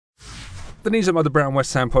The Knees Up Mother Brown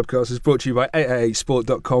West Ham podcast is brought to you by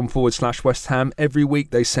 888sport.com/West Ham. Every week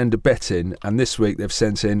they send a bet in, and this week they've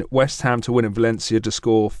sent in West Ham to win and Valencia to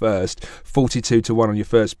score first, 42-1 on your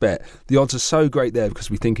first bet. The odds are so great there because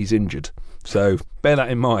we think he's injured. So bear that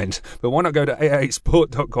in mind. But why not go to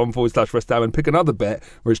 888sport.com/West Ham and pick another bet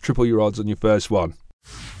where it's triple your odds on your first one.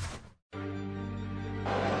 The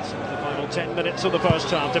final 10 minutes of the first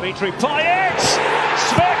half. Dimitri Payet!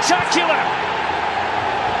 Spectacular!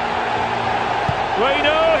 We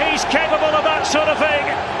know he's capable of that sort of thing.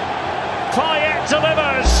 Payet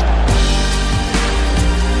delivers.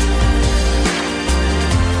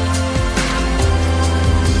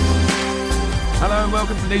 Hello and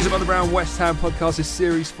welcome to the Knees Up Mother Brown West Ham podcast. It's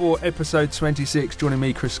Series 4, Episode 26. Joining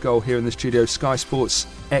me, Chris here in the studio, Sky Sports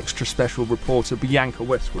extra special reporter Bianca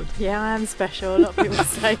Westwood. Yeah, I am special. A lot of people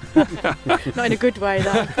say that. Not in a good way,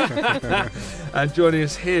 though. And joining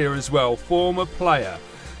us here as well, former player,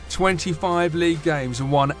 25 league games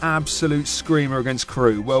and one absolute screamer against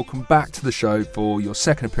Crewe. Welcome back to the show for your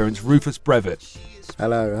second appearance, Rufus Brevett.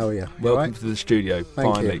 Hello, how are you? Welcome to the studio,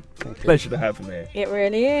 finally. Thank you. Pleasure to have him here. It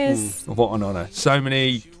really is. What an honour. So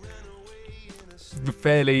many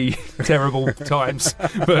fairly terrible times,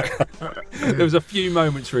 but there was a few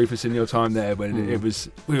moments, Rufus, in your time there when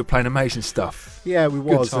we were playing amazing stuff. Yeah, we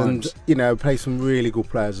was, and played some really good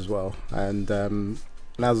players as well. And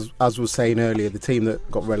as was saying earlier, the team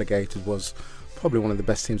that got relegated was probably one of the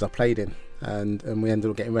best teams I played in, and we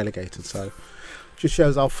ended up getting relegated. So just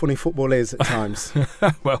shows how funny football is at times.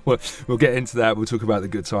 Well, we'll get into that. We'll talk about the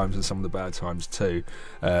good times and some of the bad times too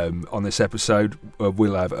on this episode.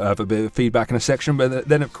 We'll have a bit of feedback in a section, but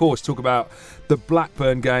then of course talk about the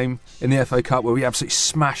Blackburn game in the FA Cup where we absolutely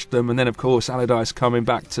smashed them, and then of course Allardyce coming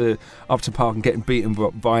back up to Park and getting beaten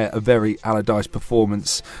by a very Allardyce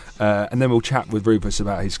performance, and then we'll chat with Rufus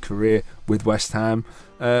about his career with West Ham,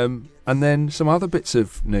 and then some other bits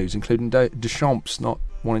of news, including Deschamps not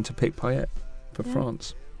wanting to pick Payet for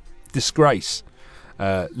France. Disgrace.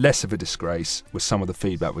 Less of a disgrace was some of the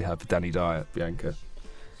feedback we had for Danny Dyer, Bianca.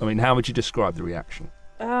 I mean, how would you describe the reaction?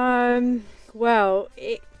 Well,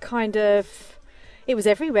 it was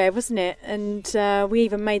everywhere, wasn't it? And we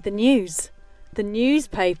even made the news. The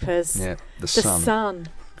newspapers. Yeah, the Sun.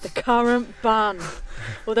 The current bun.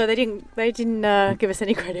 Although they didn't give us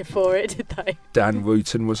any credit for it, did they? Dan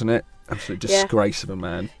Wooten, wasn't it? Absolute disgrace of a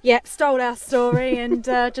man. Yep, stole our story and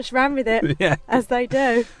just ran with it, as they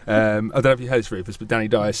do. I don't know if you heard this, Rufus, but Danny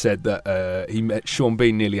Dyer said that he met Sean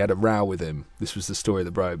Bean, nearly had a row with him. This was the story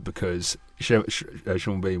that broke because Sean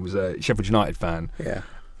Bean was a Sheffield United fan. Yeah.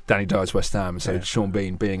 Danny Dyer's West Ham, so Sean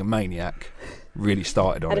Bean, being a maniac, really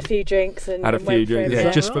started on Had a few drinks and had a few drinks,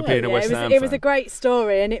 just for being a West Ham fan. It was a great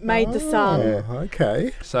story and it made the Sun.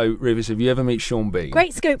 Okay. So, Rivers, have you ever met Sean Bean?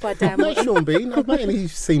 Great scoop by Dan. Met Sean Bean. I've met him. He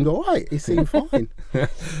seemed all right. He seemed fine. Did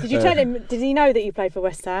you tell him? Did he know that you played for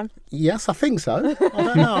West Ham? Yes, I think so. I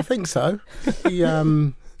don't know. I think so. He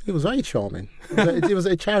was very charming. It was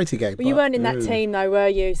a charity game. Well, you weren't in that team though, were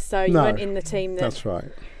you? So you weren't in the team that. That's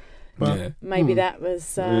right. Well, maybe that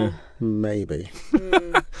was... Maybe.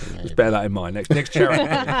 Just bear that in mind. Next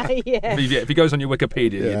charity. If he goes on your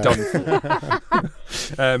Wikipedia, you're done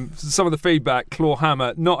for. Some of the feedback, Claw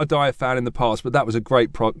Hammer, not a Dyer fan in the past, but that was a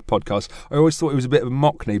great podcast. I always thought he was a bit of a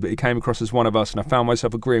mockney, but he came across as one of us, and I found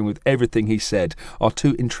myself agreeing with everything he said. Our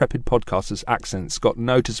two intrepid podcasters' accents got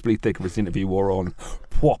noticeably thicker as the interview wore on.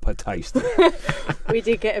 Proper taste. We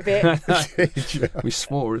did get a bit. We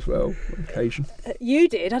swore as well on occasion. You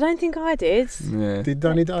did? I don't think I did. Yeah. Did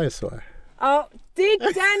Danny Dyer swear? Oh, did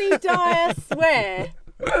Danny Dyer swear?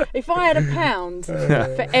 If I had £1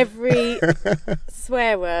 for every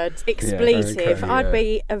swear word, expletive, I'd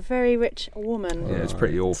be a very rich woman. Yeah, it's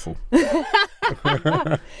pretty awful.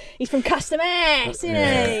 He's from Custom X, isn't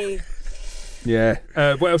he? Yeah.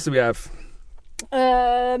 What else do we have?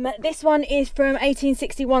 This one is from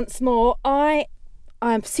 1860 once more. I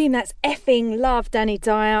assume that's effing love Danny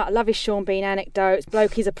Dyer. I love his Sean Bean anecdotes.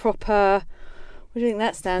 Bloke is a proper... What do you think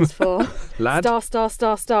that stands for? Lad?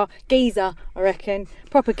 Star. Geezer, I reckon.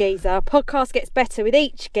 Proper geezer. Podcast gets better with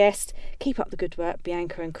each guest. Keep up the good work,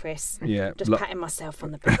 Bianca and Chris. Yeah. Just patting myself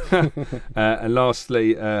on the back. And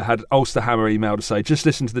lastly, had Ulster Hammer email to say, just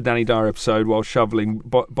listen to the Danny Dyer episode while shoveling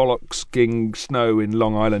bollocking snow in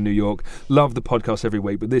Long Island, New York. Love the podcast every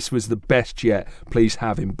week, but this was the best yet. Please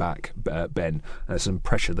have him back, Ben. There's some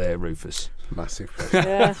pressure there, Rufus. Massive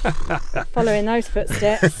pressure. Following those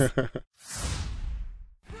footsteps.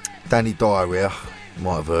 Danny Dyer here, you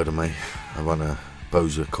might have heard of me. I run a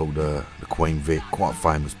boozer called the Queen Vic, quite a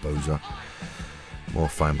famous boozer, more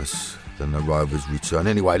famous than the Rovers Return.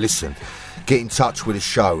 Anyway, listen, Get in touch with the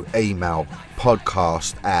show. Email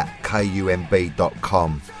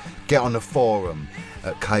podcast@kumb.com. Get on the forum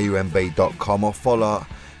at kumb.com or follow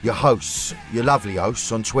your hosts, your lovely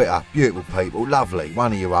hosts on Twitter. Beautiful people, lovely,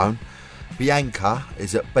 one of your own. Bianca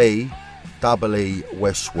is at BEE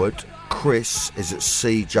Westwood. Chris is at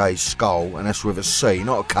CJ Skull, and that's with a C,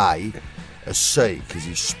 not a K, a C, because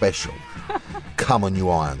he's special. Come on, you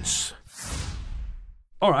irons.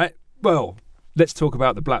 All right, well, let's talk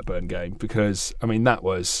about the Blackburn game, because, I mean, that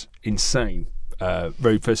was insane.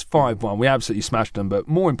 Rufus, 5-1, we absolutely smashed them, but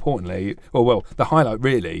more importantly, the highlight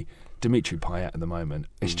really, Dimitri Payet at the moment.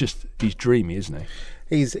 It's just, he's dreamy, isn't he?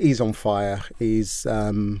 He's on fire.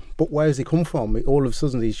 But where has he come from? All of a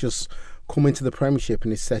sudden, he's just come into the Premiership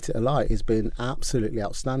and he's set it alight. He's been absolutely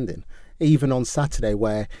outstanding. Even on Saturday,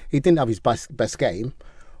 where he didn't have his best game,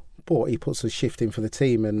 but he puts a shift in for the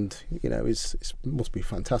team, and it must be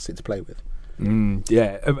fantastic to play with.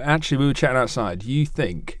 Yeah, actually, we were chatting outside. You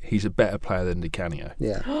think he's a better player than Di Canio?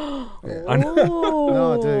 Yeah. I know.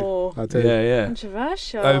 No, I do. Yeah.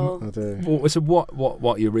 Controversial. I do. So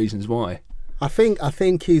what are your reasons why? I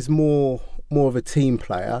think he's more of a team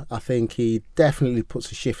player. I think he definitely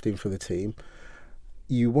puts a shift in for the team.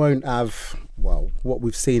 You won't have, what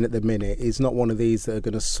we've seen at the minute is not one of these that are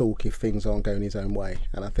going to sulk if things aren't going his own way.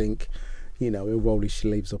 And I think, he'll roll his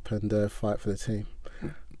sleeves up and fight for the team.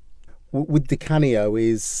 With Di Canio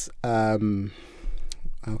is, how can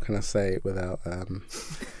I say it without...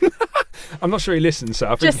 I'm not sure he listens, so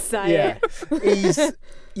I think... Just say it. He's,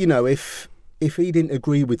 if he didn't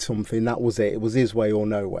agree with something, that was it. It was his way or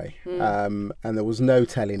no way. And there was no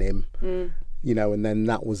telling him, and then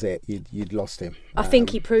that was it. You'd lost him. I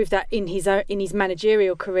think he proved that in his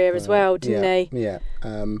managerial career as well, didn't he? Yeah.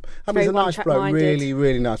 He's a nice bloke, really,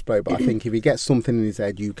 really nice bloke. But I think if he gets something in his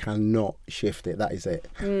head, you cannot shift it. That is it.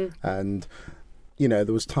 And, there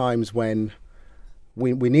was times when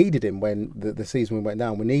we needed him, when the season went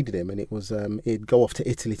down, we needed him, and it was he'd go off to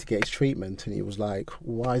Italy to get his treatment, and he was like,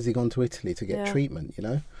 why has he gone to Italy to get treatment,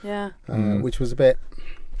 which was a bit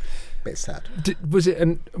sad. Was it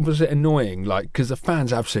annoying, because the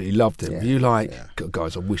fans absolutely loved him?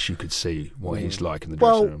 Guys, I wish you could see what he's like in the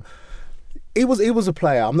dressing room. He was a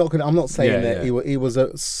player. I'm not saying that he was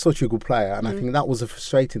such a good player, and I think that was a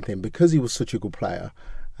frustrating thing, because he was such a good player,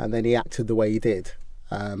 and then he acted the way he did.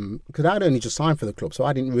 Because I'd only just signed for the club, so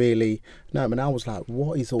I didn't really know him, and I was like,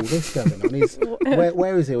 what is all this going on?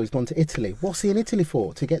 Where is he? He's gone to Italy. What's he in Italy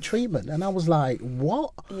for? To get treatment? And I was like,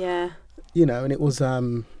 what? Yeah. And it was,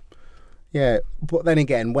 but then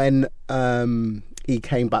again, when he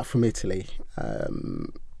came back from Italy,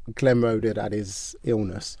 Glenn Road had his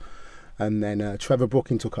illness, and then Trevor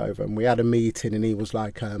Brooking took over, and we had a meeting, and he was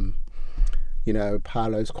like,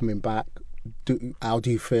 Paolo's coming back. How do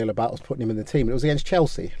you feel about us putting him in the team? It was against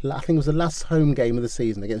Chelsea. I think it was the last home game of the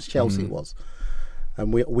season against Chelsea. It was,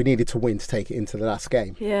 and we needed to win to take it into the last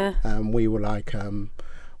game. Yeah. And we were like,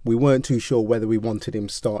 we weren't too sure whether we wanted him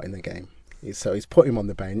starting the game. So he's put him on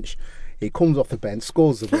the bench. He comes off the bench,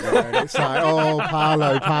 scores the winner, and it's like, oh,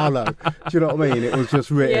 Paolo. Do you know what I mean? It was just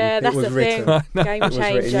written. Yeah, that's it was the written. thing. Game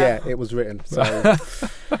changer. Yeah, it was written. So,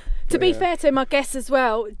 to be fair to him, I guess as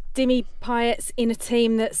well, Dimi Payet's in a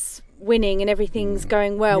team that's winning and everything's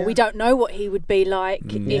going well. Yeah. We don't know what he would be like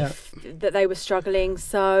if that they were struggling.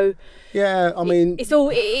 So yeah, I mean, it's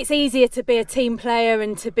easier to be a team player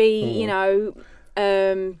and to be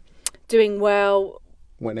doing well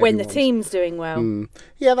when the team's doing well.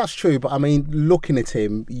 Yeah, that's true. But I mean, looking at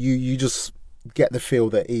him, you just get the feel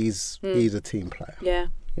that he's a team player. Yeah,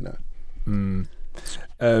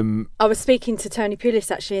 I was speaking to Tony Pulis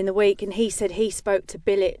actually in the week, and he said he spoke to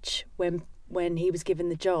Bilic when he was given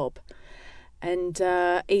the job, and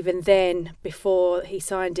even then, before he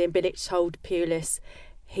signed him, Bilic told Pulis,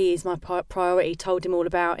 he is my priority, told him all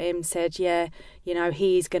about him, said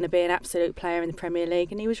he's going to be an absolute player in the Premier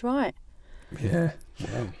League, and he was right. Yeah.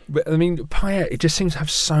 Wow. But I mean, Payet, he just seems to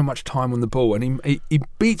have so much time on the ball, and he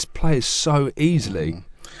beats players so easily.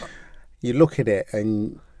 You look at it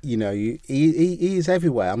and he is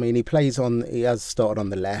everywhere. I mean, he has started on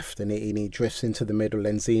the left, and he drifts into the middle,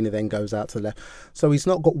 and Zena then goes out to the left. So he's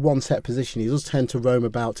not got one set position. He does tend to roam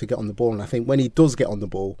about to get on the ball, and I think when he does get on the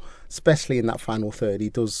ball, especially in that final third, he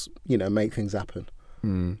does make things happen.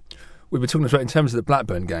 we were talking about in terms of the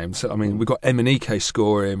Blackburn game. So I mean, we've got Emenike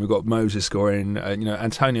scoring, we've got Moses scoring.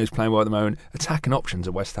 Antonio's playing well at the moment. Attacking options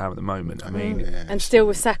at West Ham at the moment. I mean, and still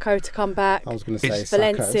with Sacco to come back. I was going to say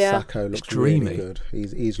Valencia. Sacco looks really good.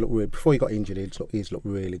 He's looked really, before he got injured. He's looked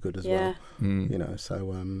really good as well.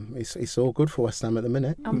 So it's all good for West Ham at the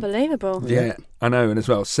minute. Unbelievable. Yeah, I know, and as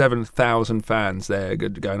well, 7,000 fans there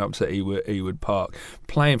going up to Ewood Park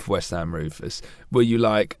playing for West Ham. Rufus, were you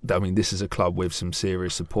like? I mean, this is a club with some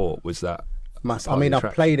serious support. Was that massive? I mean, I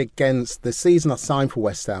played against the season I signed for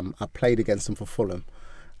West Ham. I played against them for Fulham,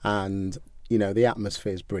 and the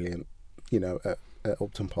atmosphere is brilliant. At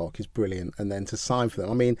Upton Park is brilliant, and then to sign for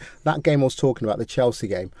them. I mean, that game I was talking about, the Chelsea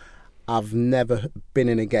game. I've never been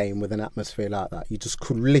in a game with an atmosphere like that. You just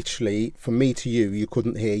could literally, from me to you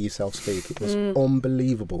couldn't hear yourself speak. It was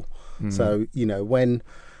unbelievable. So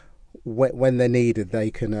when they're needed,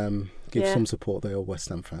 they can give some support. They are West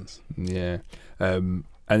Ham fans. Yeah.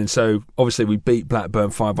 And so obviously we beat Blackburn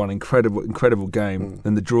 5-1, incredible game.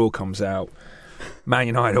 Then the draw comes out, Man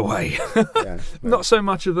United away. Not so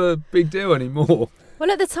much of a big deal anymore. Well,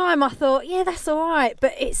 at the time I thought, yeah, that's all right,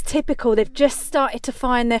 but it's typical. They've just started to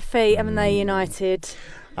find their feet, haven't they, United?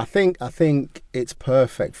 I think it's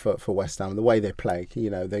perfect for West Ham, the way they play.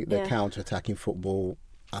 They're counter-attacking football.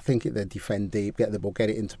 I think they defend deep, get the ball, get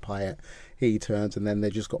it into Payet, he turns, and then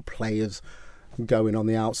they've just got players going on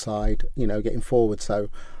the outside, getting forward. So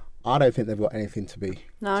I don't think they've got anything to be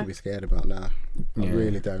scared about now. I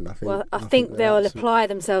really don't. I think they'll apply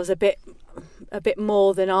themselves a bit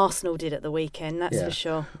more than Arsenal did at the weekend, that's for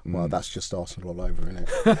sure. Well, that's just Arsenal all over, isn't it?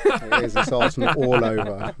 It is. It's Arsenal all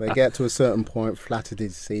over. They get to a certain point, flattered to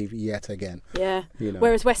deceive yet again. Yeah.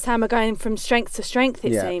 Whereas West Ham are going from strength to strength,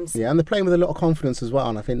 it seems. Yeah, and they're playing with a lot of confidence as well,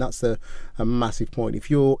 and I think that's a massive point. If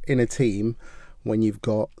you're in a team when you've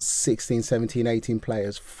got 16, 17, 18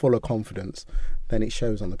 players full of confidence, then it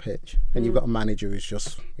shows on the pitch. And you've got a manager who's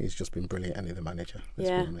just been brilliant, and the manager, let's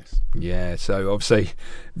be honest. Yeah, so obviously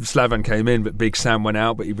Slaven came in, but Big Sam went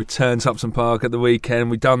out, but he returned to Upton Park at the weekend.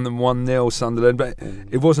 We done them 1-0 Sunderland, but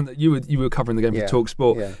it wasn't that you were covering the game for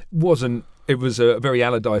TalkSport. It was a very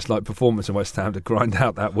Allardyce-like performance in West Ham to grind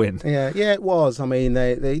out that win. Yeah, it was. I mean,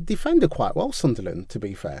 they defended quite well, Sunderland, to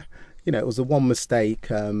be fair. It was the one mistake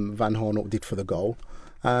Van Hornhoek did for the goal.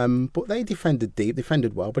 But they defended deep,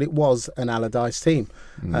 defended well, but it was an Allardyce team.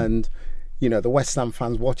 And, the West Ham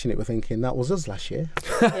fans watching it were thinking, that was us last year.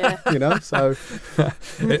 So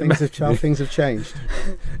things have changed.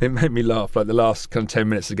 It made me laugh. Like the last kind of 10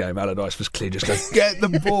 minutes of the game, Allardyce was clear, just going, get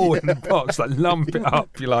the ball in the box, like lump it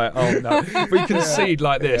up. You're like, oh no, we concede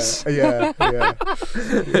like this. It'd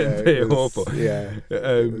be awful.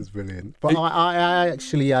 It was brilliant. But I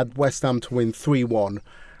actually had West Ham to win 3-1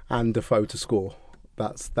 and Defoe to score.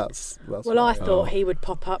 That's well, I thought he would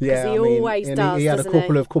pop up because he always does. He had a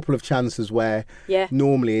couple of chances where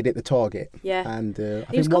normally he'd hit the target. And I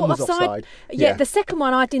think one was offside. The second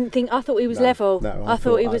one I thought he was level. No, I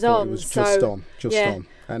thought he was on. It was just on.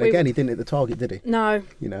 And again, he didn't hit the target, did he? No.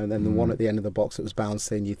 And then the one at the end of the box that was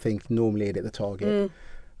bouncing, you think normally he'd hit the target.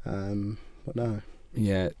 But no.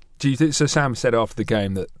 Yeah. Do you think so? Sam said after the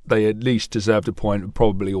game that they at least deserved a point,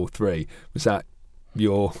 probably all three. Was that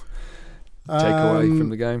your takeaway from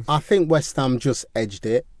the game? I think West Ham just edged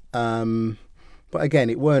it, but again,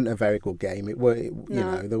 it weren't a very good game.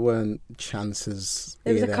 There weren't chances.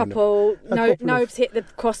 There was a couple. Nobes hit the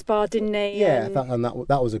crossbar, didn't he? Yeah,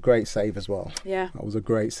 that was a great save as well. Yeah, that was a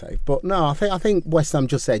great save. But no, I think West Ham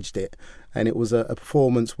just edged it, and it was a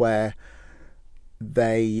performance where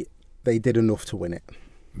they did enough to win it.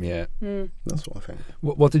 Yeah, that's what I think.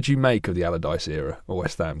 What did you make of the Allardyce era of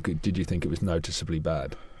West Ham? Did you think it was noticeably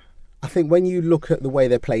bad? I think when you look at the way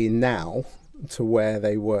they're playing now to where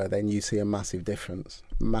they were, then you see a massive difference.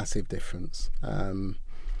 But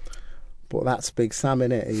that's Big Sam,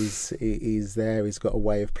 innit? He's there. He's got a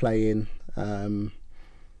way of playing, and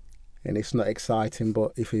it's not exciting.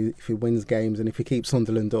 But if he wins games and if he keeps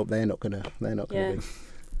Sunderland up, they're not gonna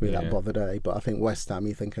be that bothered. But I think West Ham,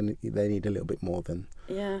 you think they need a little bit more than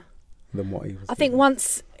what he was. I think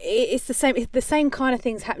once it's the same kind of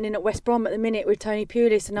things happening at West Brom at the minute with Tony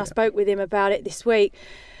Pulis, and I spoke with him about it this week.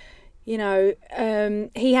 He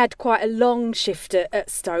had quite a long shift at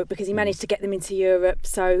Stoke because he managed to get them into Europe.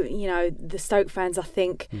 So the Stoke fans, I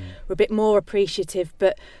think, were a bit more appreciative.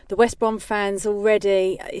 But the West Brom fans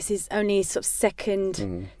already, it's his only sort of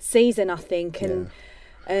second season, I think, and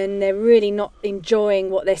they're really not enjoying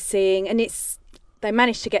what they're seeing. And they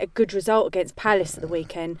managed to get a good result against Palace at the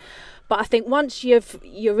weekend. But I think once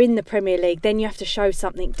you're in the Premier League, then you have to show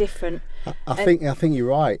something different. I think you're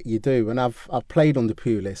right. You do, and I've played under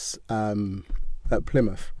Pulis at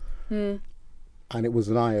Plymouth, and it was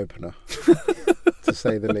an eye opener, to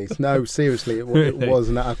say the least. No, seriously, it Really?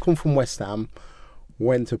 wasn't. I come from West Ham,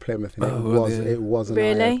 went to Plymouth, and it was an eye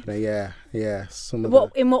Really? opener. Yeah.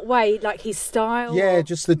 In what way? Like his style? Yeah, or-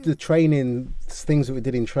 just the training, things that we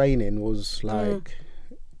did in training was like,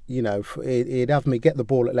 you know, he'd have me get the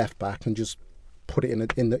ball at left back and just put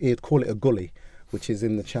it he'd call it a gully, which is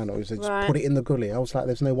in the channel. He'd say, just Right. put it in the gully. I was like,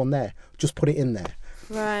 there's no one there. Just put it in there.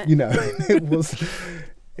 Right. You know, it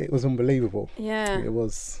was unbelievable. Yeah. It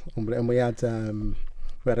was unbelievable. And we had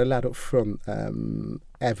a lad up front,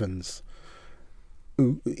 Evans,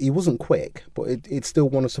 who he wasn't quick, but he'd still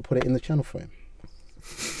want us to put it in the channel for him.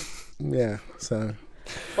 Yeah, so...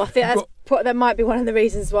 Well, I think that might be one of the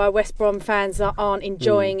reasons why West Brom fans aren't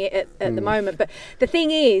enjoying it at the moment. But the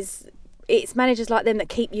thing is, it's managers like them that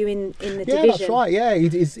keep you in the division. Yeah, that's right.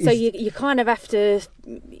 Yeah, So you kind of have to,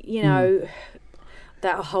 you know,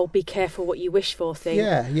 that whole "be careful what you wish for" thing.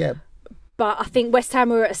 Yeah. But I think West Ham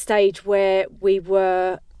were at a stage where we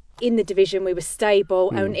were in the division, we were stable,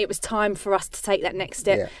 and it was time for us to take that next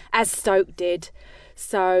step, as Stoke did.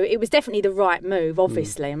 So it was definitely the right move,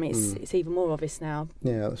 obviously. I mean, it's even more obvious now.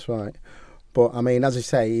 Yeah, that's right. But, I mean, as I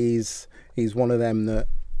say, he's one of them that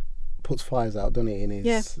puts fires out, doesn't he? And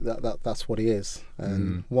that's what he is.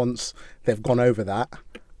 And once they've gone over that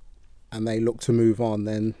and they look to move on,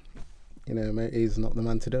 then, you know, he's not the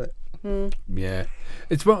man to do it. Yeah,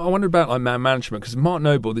 it's what I wonder about, like, man management, because Mark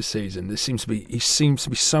Noble this season, he seems to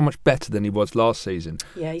be so much better than he was last season.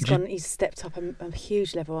 Yeah, he's stepped up a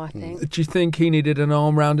huge level, I think. Do you think he needed an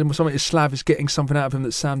arm round him or something? Is Slav is getting something out of him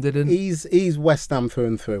that Sam didn't? He's West Ham through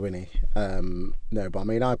and through, isn't he? No, but I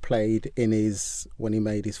mean, I played when he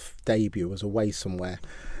made his debut, was away somewhere,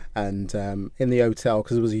 and in the hotel,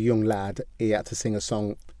 because he was a young lad, he had to sing a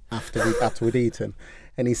song after we'd eaten.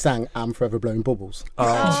 And he sang "I'm Forever Blowing Bubbles."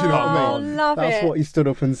 Oh, do you know what I mean? Love That's it. what he stood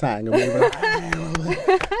up and sang. And we were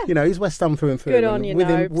like, you know, he's West Ham through and through. Good on and you,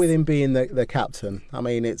 with him being the captain, I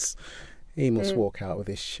mean, he must walk out with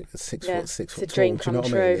his 6 foot, 6 It's foot a dream tall. Do you know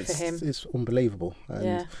come what I mean? true for him. It's unbelievable.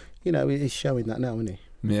 And, you know, he's showing that now, isn't he?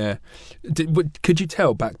 Yeah. Could you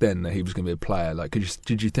tell back then that he was going to be a player? Like,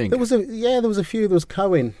 did you think? There was a few. There was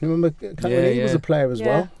Cohen. Remember Cohen? He was a player as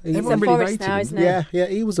well. He's Everyone at really Forest rated now, him. isn't he? Yeah,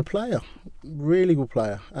 he was a player, really good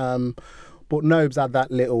player. But Nobes had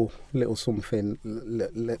that little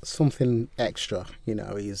something extra. You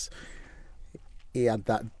know, he had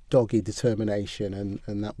that dogged determination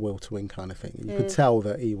and that will to win kind of thing. You could tell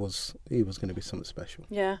that he was going to be something special.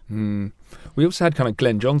 Yeah. We also had kind of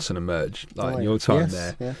Glenn Johnson emerge, like in your time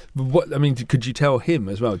there. Yeah. What I mean, could you tell him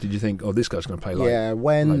as well? Did you think, oh, this guy's going to play like? Yeah,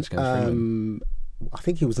 when like against England? I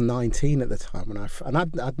think he was 19 at the time, and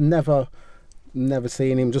I'd never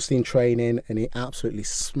seen him, just in training, and he absolutely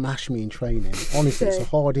smashed me in training. Honestly, it's the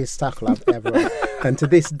hardest tackle I've ever had. And to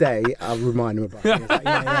this day, I remind him about it. He's like,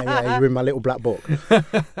 yeah, you're in my little black book.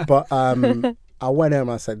 But I went home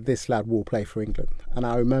and I said, this lad will play for England. And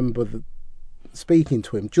I remember speaking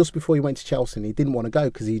to him just before he went to Chelsea, and he didn't want to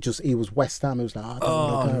go because he was West Ham. He was like, I don't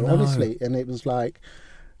want to go, honestly. And it was like,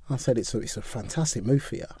 I said, it's a fantastic move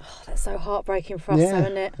for you. Oh, that's so heartbreaking for us,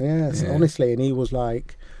 isn't it? Yeah, honestly. And he was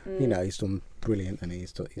like, you know, he's done brilliant and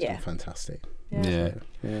he's done fantastic. Yeah.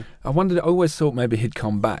 I always thought maybe he'd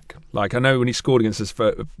come back. Like, I know when he scored against us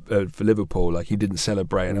for Liverpool, like, he didn't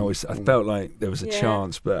celebrate, and I felt like there was a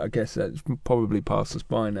chance, but I guess that's probably passed us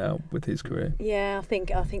by now with his career. Yeah, I think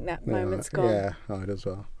that moment's gone. Yeah, I as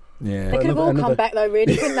well. Yeah. They could have all come back though,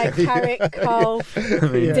 really, couldn't they? Carrick, Cole,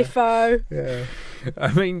 Defoe. Yeah.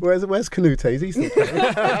 I mean, where's Canute? Is he still playing?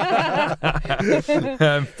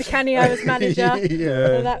 Di Canio as manager. Yeah.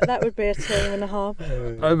 So that would be a team and a half.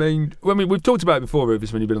 I mean, we've talked about it before,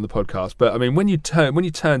 Rufus, when you've been on the podcast. But I mean, when you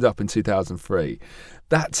turned up in 2003,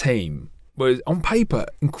 that team was on paper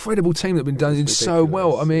incredible team that had been done so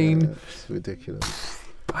well. I mean, it's ridiculous.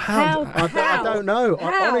 How? I don't know.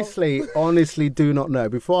 I honestly do not know.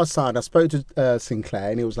 Before I signed, I spoke to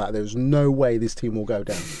Sinclair, and he was like, "There's no way this team will go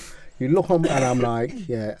down." You look on, and I'm like,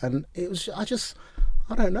 "Yeah." And it was, I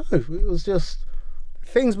don't know. It was just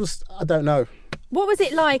I don't know. What was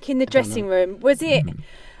it like in the dressing room? Was it?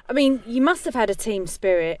 I mean, you must have had a team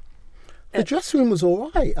spirit. The dressing room was all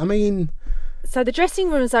right. I mean, so the dressing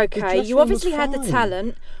room was okay. You obviously had the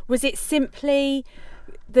talent. Was it simply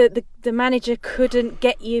the manager couldn't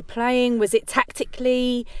get you playing? Was it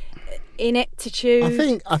tactically ineptitude?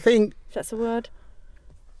 I think if that's a word.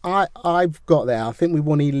 I've got there. I think we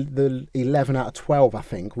won the 11 out of 12. I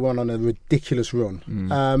think we went on a ridiculous run.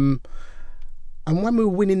 And when we were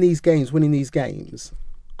winning these games,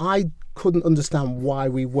 I couldn't understand why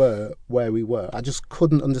we were where we were. I just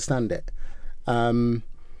couldn't understand it. You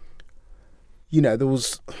know, there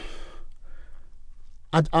was.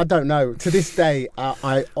 I don't know. To this day,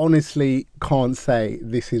 I honestly can't say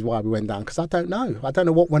this is why we went down, because I don't know. I don't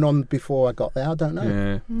know what went on before I got there. I don't know.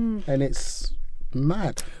 Yeah. And it's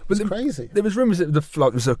mad. It's crazy. There was rumours that there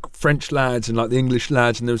was French lads and like the English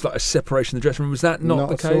lads, and there was like a separation in the dressing room. Was that not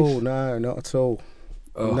the case? Not at all. No, not at all.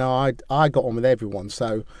 Oh. No, I got on with everyone,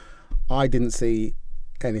 so I didn't see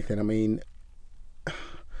anything. I mean,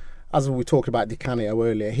 as we talked about Di Canio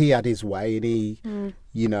earlier, he had his way, and he,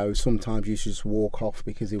 you know, sometimes you should just walk off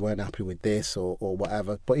because he weren't happy with this or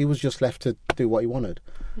whatever. But he was just left to do what he wanted.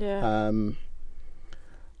 Yeah. And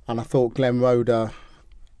I thought Glenn Roeder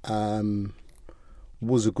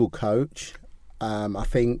was a good coach. I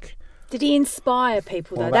think. Did he inspire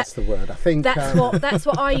people though? Well, that's the word. I think that's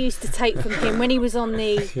what I used to take from him when he was on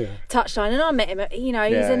the touchline, and I met him. You know,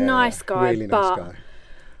 he's a nice guy, really but. Nice guy.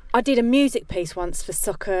 I did a music piece once for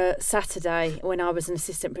Soccer Saturday when I was an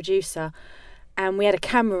assistant producer, and we had a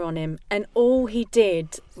camera on him, and all he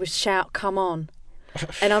did was shout, "Come on."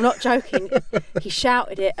 And I'm not joking, he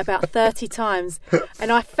shouted it about 30 times,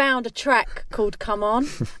 and I found a track called "Come On,"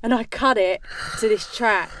 and I cut it to this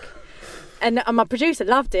track. And my producer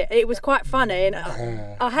loved it. It was quite funny, and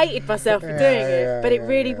I hated myself for doing it, but it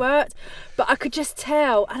really worked. But I could just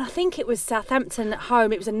tell, and I think it was Southampton at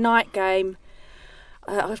home, it was a night game.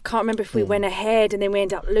 I can't remember if we went ahead and then we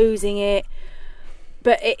ended up losing it.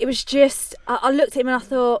 But it was just, I looked at him and I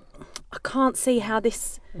thought, I can't see how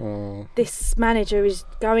this manager is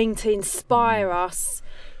going to inspire us,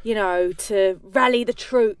 you know, to rally the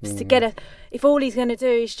troops, to get if all he's going to do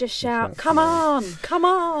is just shout, "Come on, come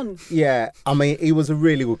on." Yeah, I mean, he was a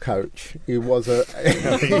really good coach. He was a...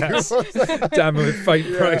 Damn with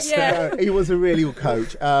faint praise. Yeah. He was a really good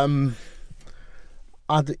coach. I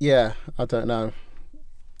don't know.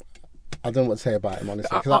 I don't know what to say about him,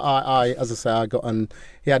 honestly. Because I, as I say, I got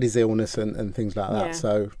he had his illness and things like that,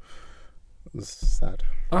 so it was sad.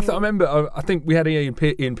 I remember. I think we had Ian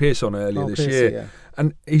Pearce on earlier this year,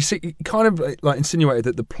 and he kind of like insinuated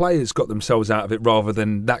that the players got themselves out of it rather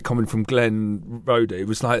than that coming from Glenn Roeder. It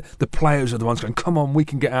was like the players are the ones going, "Come on, we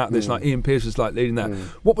can get out of this." Like Ian Pearce was like leading that.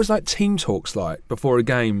 What was like team talks like before a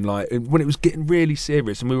game, like when it was getting really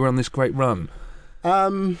serious and we were on this great run?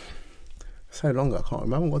 So long I can't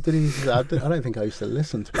remember. What did he say? I don't think I used to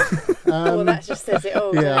listen to it. Well, that just says it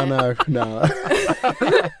all. Yeah, I know. No,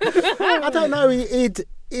 I don't know. He'd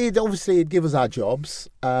give us our jobs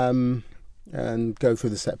and go through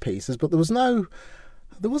the set pieces, but there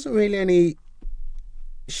wasn't really any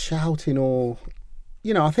shouting or,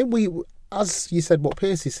 you know. I think we, as you said, what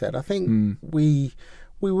Piercy said. I think we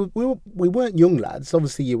weren't young lads.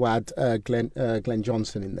 Obviously, you had Glenn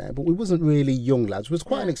Johnson in there, but we wasn't really young lads. It was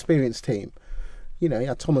quite an experienced team. You know, you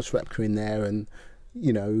had Thomas Repka in there, and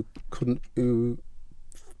you know, who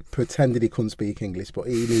pretended he couldn't speak English, but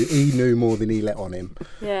he knew more than he let on him.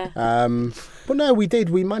 Yeah. But no, we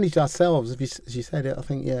did. We managed ourselves. As you said it, I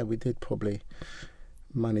think we did probably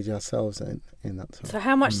manage ourselves in that time. So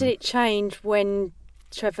how much did it change when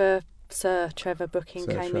Sir Trevor Booking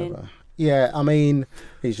came in? Yeah, I mean,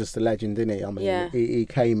 he's just a legend, isn't he? I mean, he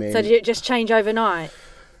came in. So did it just change overnight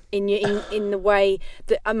in the way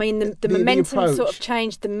that, I mean, the momentum approach, sort of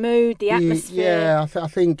changed, the mood, the atmosphere? Yeah, I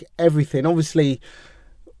think everything. Obviously,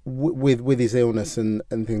 with his illness and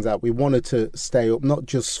things like that, we wanted to stay up, not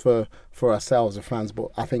just for ourselves as fans, but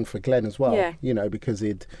I think for Glenn as well. Yeah. You know, because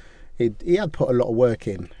he had put a lot of work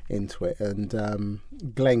into it, and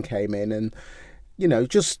Glenn came in and. You know,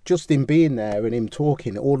 just him being there and him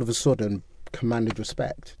talking, all of a sudden commanded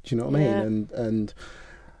respect. Do you know what I mean? And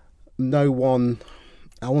no one,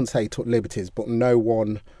 I wouldn't say took liberties, but no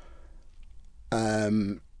one,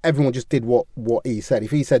 everyone just did what he said.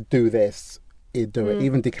 If he said do this, he'd do it.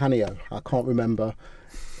 Even Di Canio, I can't remember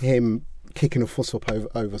him kicking a fuss up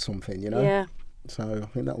over something, you know? Yeah. So I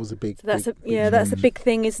think that was a big. So that's a big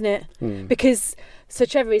thing, isn't it? Because Sir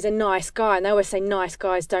Trevor is a nice guy, and they always say nice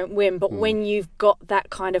guys don't win. But when you've got that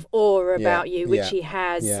kind of aura about you, which he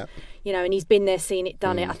has, you know, and he's been there, seen it,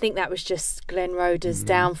 done it. I think that was just Glenn Roeder's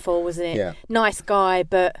downfall, wasn't it? Yeah. Nice guy,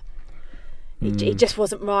 but he just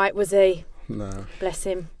wasn't right, was he? No. Bless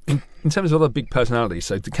him. In terms of other big personalities,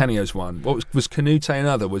 so Di Canio's one. What was Canute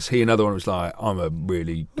another? Was he another one? Who was like, I'm a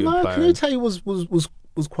really good player. No, Canute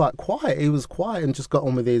was quite quiet. He was quiet and just got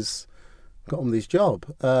on with his job.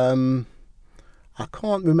 I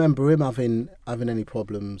can't remember him having any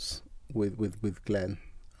problems with Glenn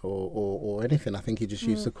or anything. I think he just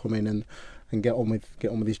used to come in and get on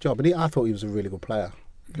with his job. And I thought he was a really good player.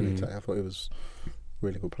 I thought he was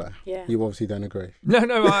Really good player. Yeah. You obviously don't agree. No,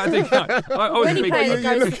 I think I was a Any big player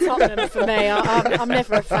that goes to Tottenham for me, I'm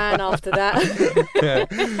never a fan after that. Yeah.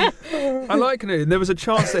 I like it. And there was a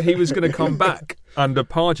chance that he was going to come back under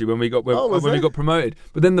Pardew when we got promoted,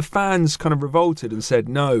 but then the fans kind of revolted and said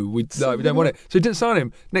no, we don't want it. So he didn't sign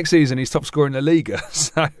him. Next season he stopped scoring La Liga.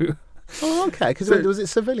 So. Oh, okay. Because was it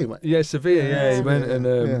Sevilla? Yeah, Sevilla. Yeah, he went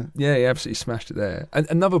and he absolutely smashed it there. And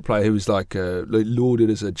another player who was lauded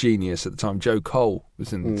as a genius at the time, Joe Cole,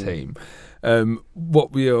 was in the team.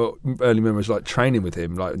 What were your early memories like training with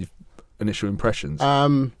him? Like initial impressions?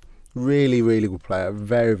 Really, really good player.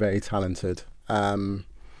 Very, very talented. There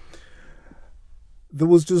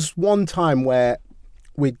was just one time where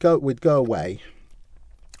we'd go away,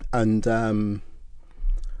 and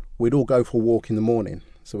we'd all go for a walk in the morning.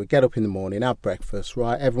 So we get up in the morning, have breakfast,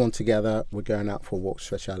 right? Everyone together, we're going out for a walk,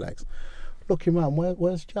 stretch our legs. Looking around,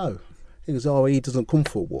 where's Joe? He goes, he doesn't come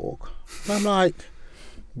for a walk. And I'm like,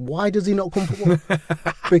 why does he not come for a walk?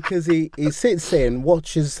 Because he sits in,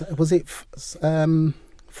 watches, was it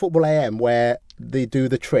Football AM where they do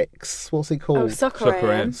the tricks? What's it called? Oh, Soccer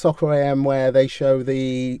AM. Soccer AM where they show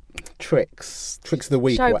the tricks of the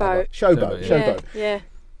week. Showboat. Showboat. Yeah.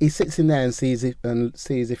 He sits in there and sees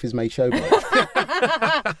if he's made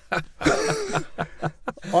showboat.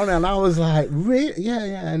 And I was like, really?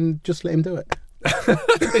 Yeah, and just let him do it.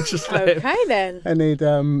 Okay then. And he'd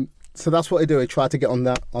so that's what he do. He tried to get on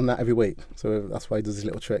that every week. So that's why he does his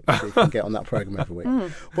little trick. So he can get on that programme every week.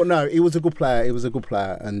 But no, he was a good player.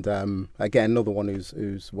 And again, another one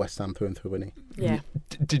who's West Ham through and through, isn't he? Yeah.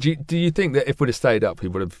 Do you think that if we'd have stayed up, he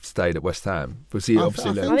would have stayed at West Ham? Was he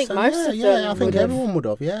obviously? I think so, most of them. I think everyone would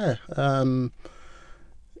have. Yeah.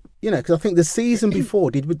 Because I think the season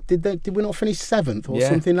before, did we not finish 7th or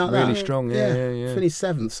something like that? Really strong. Yeah. Finished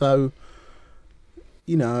 7th. So.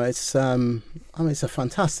 It's it's a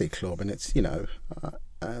fantastic club, and it's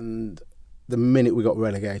and the minute we got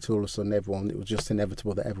relegated, all of a sudden it was just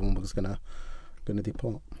inevitable that everyone was gonna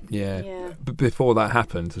depart. Yeah. But before that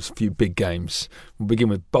happened, there's a few big games. We'll begin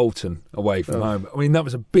with Bolton away from home. I mean, that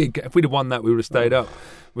was a big. If we'd have won that, we would have stayed up.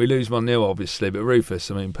 We lose 1-0, obviously, but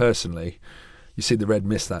Rufus, I mean, personally, you see the red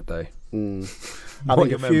mist that day. I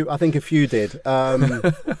think a few did.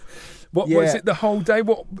 What was it the whole day?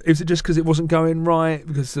 What is it? Just because it wasn't going right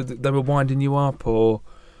because they were winding you up, or?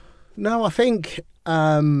 No, I think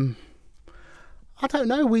I don't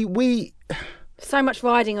know. We so much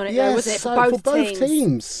riding on it, though, was it? For both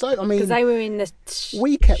teams. So I mean, because they were in the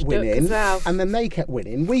we kept winning, as well. and then they kept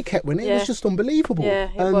winning. We kept winning. Yeah. It was just unbelievable. Yeah,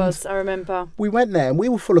 it was. I remember. We went there and we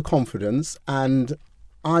were full of confidence, and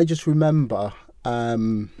I just remember.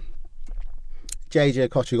 JJ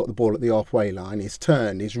Kocher got the ball at the halfway line. He's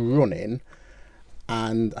turned, he's running,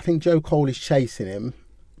 and I think Joe Cole is chasing him,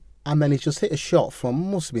 and then he's just hit a shot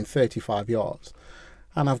from must have been 35 yards,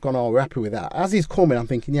 and I've gone, we're happy with that. As he's coming, I'm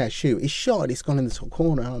thinking, yeah, shoot, he's shot, and it's gone in the top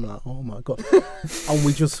corner. And I'm like, oh my god, and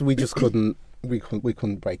we just couldn't break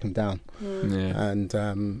him down. And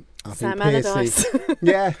I think Sam Allardyce.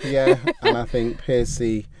 yeah, and I think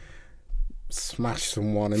Piercy smashed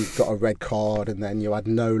someone and got a red card, and then you had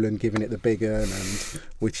Nolan giving it the big un,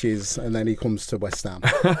 and then he comes to West Ham.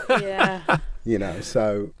 Yeah.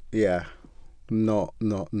 So yeah, not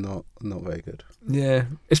very good. Yeah,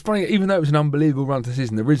 it's funny. Even though it was an unbelievable run to the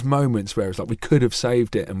season, there is moments where it's like we could have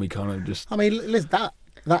saved it, and we kind of just. I mean, listen,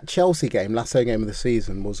 that Chelsea game, last home game of the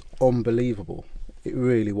season, was unbelievable. It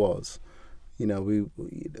really was. We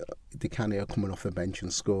Di Canio coming off the bench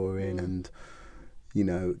and scoring, and.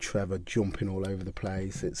 Trevor jumping all over the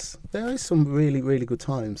place. There is some really, really good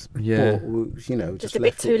times. Yeah. But, just a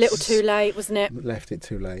bit too little too late, wasn't it? Left it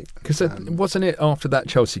too late. Because wasn't it after that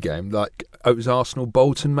Chelsea game, like it was Arsenal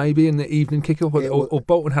Bolton maybe in the evening kickoff, or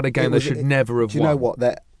Bolton had a game they should never have won? Do you know what?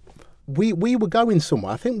 We were going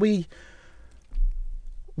somewhere. I think we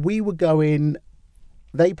were going.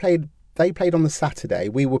 They played on the Saturday.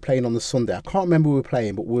 We were playing on the Sunday. I can't remember who we were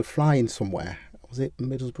playing, but we were flying somewhere. Was it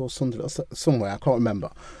Middlesbrough, Sunderland, somewhere? I can't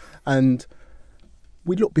remember. And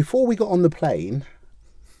we looked, before we got on the plane,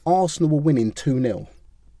 Arsenal were winning 2-0.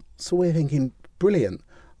 So we're thinking, brilliant.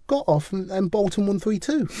 Got off and Bolton won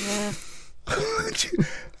 3-2. Yeah.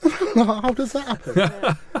 How does that happen?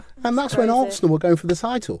 Yeah. And that's when Arsenal were going for the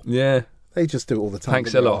title. Yeah. They just do it all the time.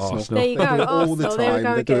 Thanks a lot, Arsenal. There you go, all the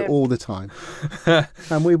time. They do it all the time.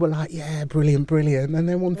 And we were like, yeah, brilliant. And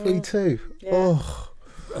then won 3-2.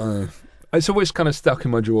 Yeah. It's always kind of stuck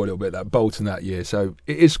in my jaw a little bit, that Bolton that year. So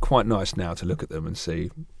it is quite nice now to look at them and see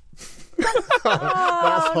That's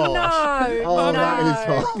harsh. No, Oh, no. that is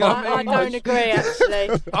harsh. I don't agree,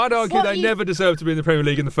 actually. I'd argue What they you- never deserved to be in the Premier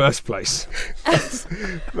League in the first place.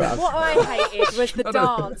 What I hated was the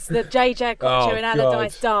dance, the J. Jack Oh, and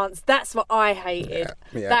Allardyce dance. That's what I hated.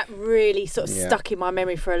 Yeah. That really sort of Yeah. stuck in my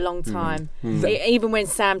memory for a long time. Even when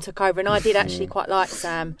Sam took over, and I did actually quite like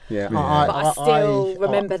Sam. Yeah, But I still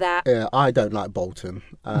remember that. Yeah, I don't like Bolton.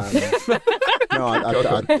 No, I don't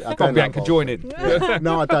Come on, like Bianca, Bolton. join in.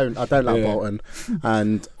 No, I don't like Yeah. Bolton.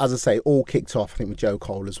 And as I say, all kicked off, I think, with Joe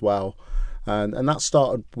Cole as well. And that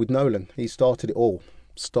started with Nolan. He started it all.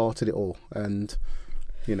 And,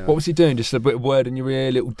 you know. What was he doing? Just a bit of word in your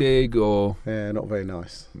ear, little dig, or? Yeah, not very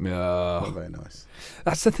nice. Not very nice.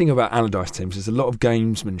 That's the thing about Allardyce teams. There's a lot of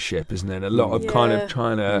gamesmanship, isn't there? A lot of kind of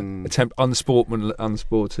trying to attempt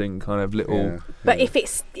unsporting kind of little. Yeah. But if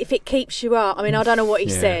it keeps you up, I mean, I don't know what he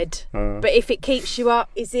said, but if it keeps you up,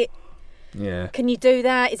 is it? Yeah. Can you do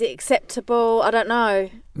that? Is it acceptable? I don't know.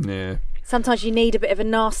 Yeah. Sometimes you need a bit of a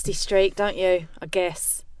nasty streak, don't you? I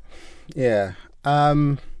guess. Yeah.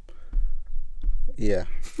 Yeah.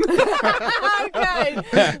 Okay,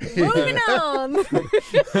 moving on.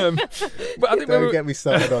 But I think Don't get me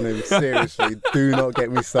started on him. Seriously, do not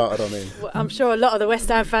get me started on him. Well, I'm sure a lot of the West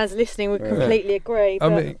Ham fans listening would completely agree. I But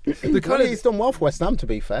mean, the Well, kind of he's done well for West Ham, to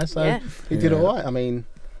be fair. So Yeah. he did all right. I mean,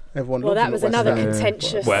 everyone. well, loved that him was at West another Ham.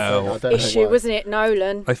 contentious Well, I don't know issue, why. wasn't it,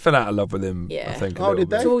 Nolan? I fell out of love with him. Yeah. I think. a Oh, little did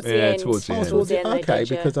they? bit. Towards the yeah, end. towards the Oh, end. towards the end they Okay,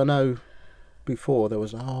 did, yeah. because I know before there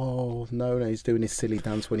was no, he's doing his silly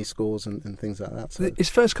dance when he scores and things like that. So. His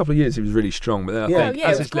first couple of years, he was really strong, but then I Yeah. Oh think yeah,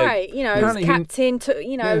 as it was his leg- great. You know, apparently his he-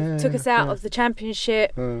 captain took us out of the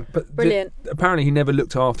championship. But Brilliant. apparently, he never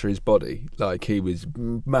looked after his body. Like he was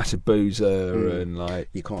massive boozer and like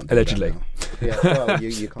You can't do allegedly. That now. Yeah, well,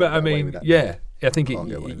 you can't. But get I away mean, with that. yeah, I think Can't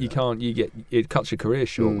get away with you that. can't. You get it cuts your career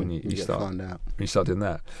short when you get start. found out. When you start doing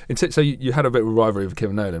that. So you had a bit of a rivalry with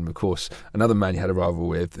Kevin Nolan, of course. Another man you had a rivalry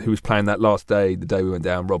with, who was playing that last day, the day we went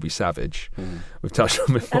down, Robbie Savage. We've touched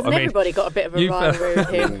on before. Hasn't everybody got a bit of a you've- rivalry with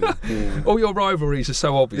him? All your rivalries are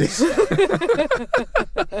so obvious.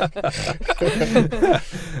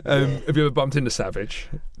 Have you ever bumped into Savage?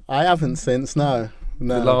 I haven't since. No.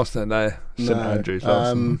 The last day, no, St Andrews.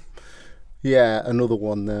 Last one. Yeah, another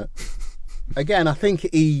one that. Again, I think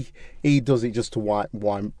he does it just to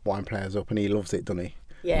wind players up, and he loves it, doesn't he?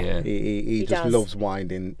 Yeah. He just does. loves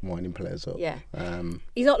winding players up. Yeah. Um,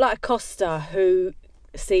 He's not like Costa who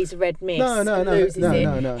sees a red mist and loses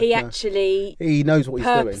it. no. He actually he knows what he's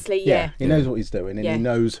doing. Purposely, yeah. He knows what he's doing, and Yeah. he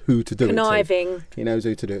knows who to do it conniving. to. He knows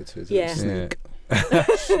who to do it to. It's a Yeah. sneak. I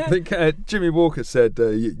think Jimmy Walker said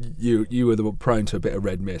you were the prone to a bit of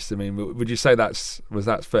red mist. I mean, would you say that's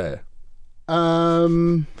fair?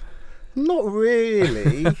 Not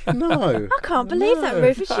really. No. I can't believe that,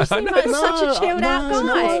 Rufus. You seem like such a chilled out guy.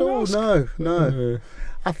 Not at all. No.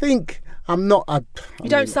 I think I'm not. You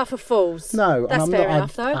don't suffer fools. No, That's and I'm fair not,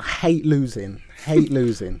 enough, though. I hate losing.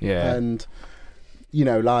 Yeah. And you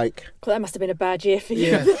know, like. God, that must have been a bad year for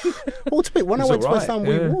you. Yeah. Ultimately, when I It's went to all West Ham,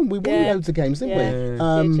 right, yeah. we won Yeah. loads of games, didn't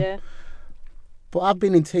Yeah. we? Did you? But I've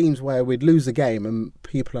been in teams where we'd lose a game and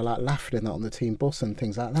people are like laughing at that on the team bus and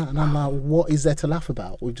things like that, and I'm like, what is there to laugh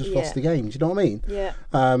about? We've just lost the game. Do you know what I mean? Yeah.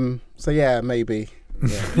 So yeah, maybe.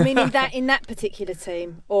 Yeah. You mean in that particular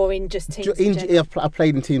team, or in just teams in general? I've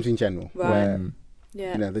played in teams in general Right. where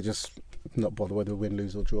Yeah. you know they're just not bothered whether we win,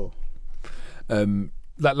 lose or draw.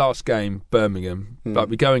 That last game, Birmingham, but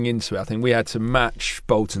we're going into it, I think we had to match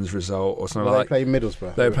Bolton's result or something Well, like they played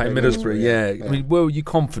Middlesbrough. They were playing Middlesbrough, yeah. I mean, were you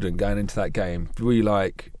confident going into that game? Were you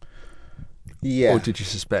like, yeah, or did you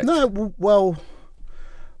suspect? No, well,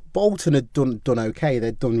 Bolton had done okay.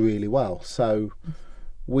 They'd done really well, so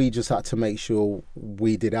we just had to make sure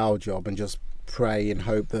we did our job and just pray and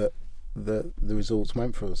hope that the results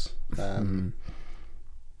went for us.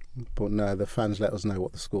 But no, the fans let us know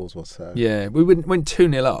what the scores was. So Yeah, we went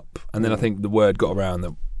 2-0 up, and then I think the word got around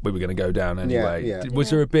that we were going to go down anyway. Yeah. Was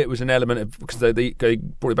there an element of, because they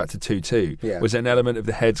brought it back to 2-2, Yeah. was there an element of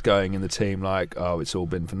the heads going in the team like, oh, it's all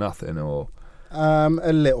been for nothing, or? a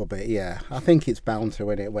little bit, yeah. I think it's bound to,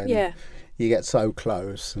 innit, when Yeah. you get so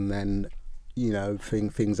close and then you know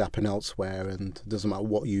things happen elsewhere, and it doesn't matter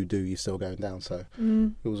what you do, you're still going down. So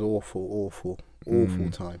it was awful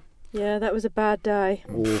time. Yeah, that was a bad day.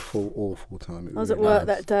 Awful time. I was at work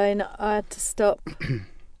that day and I had to stop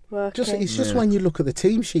working. It's just when you look at the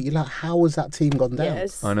team sheet, you're like, how has that team gone down? Yeah,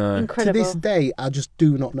 it's I know. incredible. To this day, I just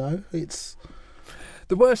do not know. It's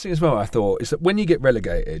The worst thing as well, I thought, is that when you get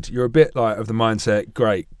relegated, you're a bit like of the mindset,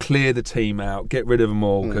 great, clear the team out, get rid of them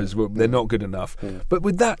all because they're not good enough. But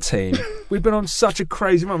with that team, we've been on such a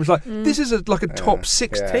crazy run. It's like, this is like a top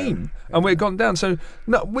 6 team, and we've gone down. So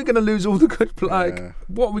no, we're going to lose all the good.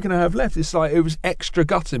 What are we going to have left? It's like it was extra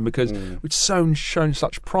gutting because we'd shown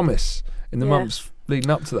such promise in the months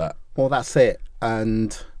leading up to that. Well, that's it.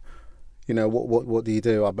 And you know what do you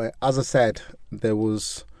do? As I said, there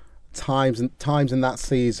was times in that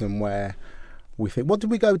season where we think, what did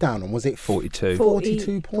we go down on? Was it 42?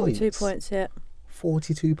 42 points. 42 points, yeah.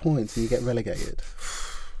 42 points, and you get relegated.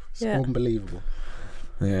 It's unbelievable.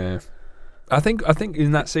 Yeah. I think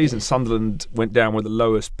in that season, Sunderland went down with the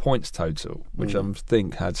lowest points total, which I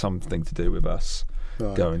think had something to do with us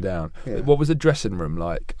going down. Yeah. What was the dressing room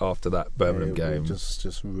like after that Birmingham game?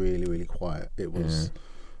 Just really, really quiet. It was.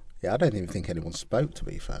 Yeah, I don't even think anyone spoke. To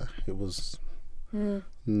be fair, it was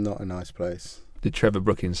not a nice place. Did Trevor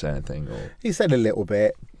Brookings say anything? Or? He said a little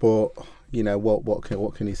bit, but you know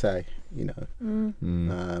what can he say? You know,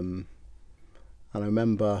 and I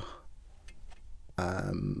remember.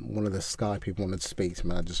 One of the Sky people wanted to speak to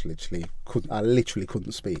me. I just literally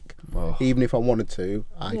couldn't speak. Oh. Even if I wanted to,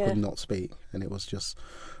 I could not speak, and it was just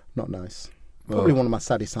not nice. Probably one of my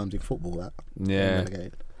saddest times in football. That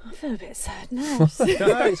I feel a bit sad now. No,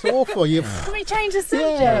 it's awful. Can we change the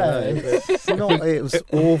subject? Yeah, it was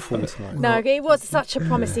awful time. No, it was such a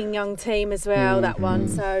promising young team as well. That one,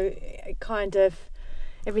 so it kind of.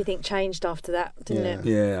 Everything changed after that, didn't it?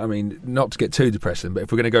 Yeah, I mean, not to get too depressing, but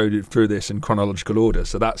if we're going to go through this in chronological order,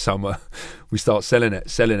 so that summer we start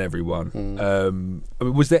selling everyone. I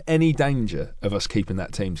mean, was there any danger of us keeping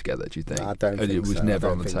that team together, do you think? I don't think so. It was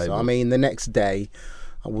never on the table. So. I mean, the next day,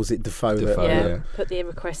 was it Defoe that put the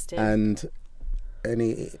request in. And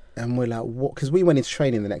we're like, what? Because we went into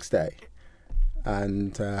training the next day,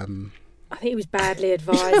 and... I think he was badly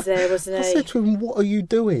advised there, wasn't he? I said to him, what are you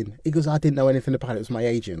doing? He goes, I didn't know anything about it. It was my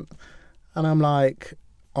agent. And I'm like,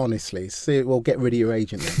 honestly, get rid of your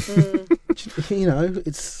agent then. You know,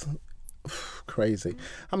 it's crazy.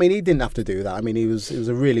 I mean, he didn't have to do that. I mean, he was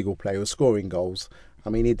a really good player. He was scoring goals. I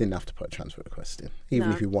mean, he didn't have to put a transfer request in.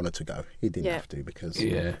 Even if he wanted to go, he didn't have to because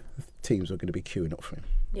teams were going to be queuing up for him.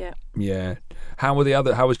 Yeah. Yeah. How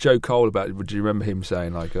was Joe Cole about it? Do you remember him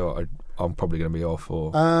saying, like, I'm probably going to be off?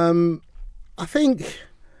 Or I think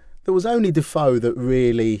there was only Defoe that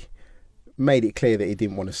really made it clear that he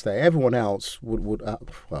didn't want to stay. Everyone else would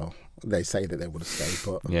they say that they would have stayed,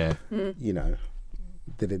 but you know,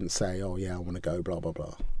 they didn't say, oh yeah, I want to go, blah blah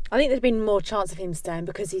blah. I think there'd been more chance of him staying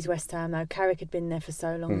because he's West Ham though. Carrick had been there for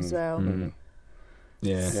so long as well.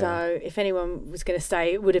 Yeah. So if anyone was going to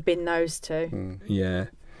stay, it would have been those two. Yeah.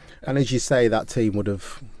 And as you say, that team would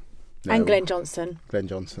have. And Glenn Johnson.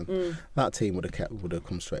 That team would have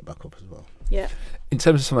come straight back up as well. Yeah. In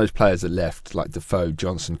terms of some of those players that left, like Defoe,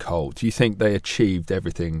 Johnson, Cole, do you think they achieved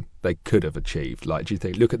everything they could have achieved? Like, do you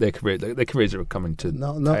think, look at their career, their careers are coming to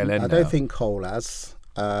tail end now. I don't think Cole has.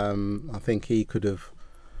 I think he could have.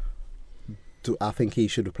 I think he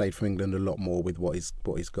should have played for England a lot more with what he's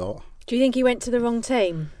got. Do you think he went to the wrong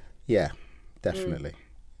team? Yeah, definitely.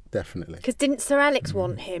 Definitely. Because didn't Sir Alex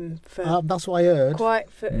want him for? That's what I heard. Quite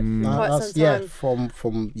some time. Yeah,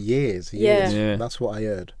 from years. Yeah. That's what I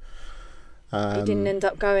heard. He didn't end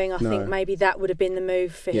up going. I think maybe that would have been the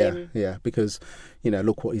move for him. Yeah, because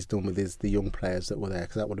look what he's done with the young players that were there.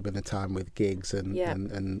 Because that would have been the time with Giggs and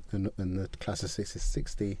the class of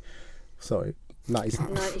 60. Sorry.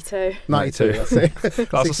 92. 92, that's it.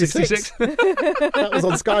 Class of 66. That was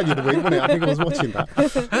on Sky the other week, wasn't it? I think I was watching that.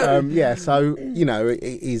 So,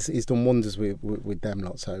 he's done wonders with them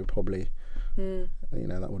lot, so probably, that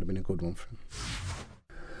would have been a good one for him.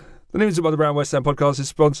 The News by the Brown West Ham podcast is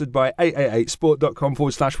sponsored by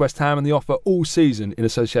 888sport.com/West Ham, and the offer all season in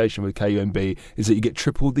association with KUMB is that you get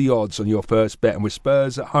triple the odds on your first bet, and with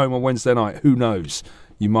Spurs at home on Wednesday night, who knows?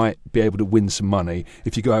 You might be able to win some money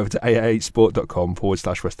if you go over to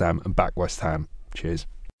 888sport.com/West Ham and back West Ham. Cheers.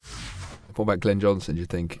 What about Glenn Johnson? Do you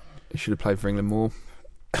think he should have played for England more?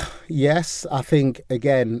 Yes, I think,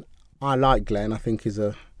 again, I like Glenn. I think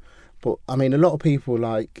but I mean, a lot of people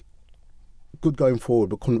good going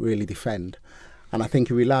forward but couldn't really defend. And I think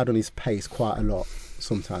he relied on his pace quite a lot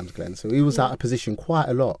sometimes, Glenn. So he was out of position quite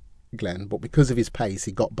a lot, Glenn, but because of his pace,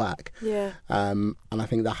 he got back. Yeah. And I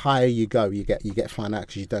think the higher you go, you get found out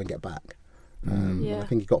because you don't get back. I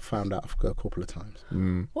think he got found out a couple of times.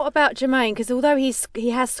 What about Jermaine? Because although he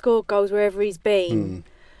has scored goals wherever he's been,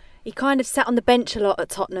 he kind of sat on the bench a lot at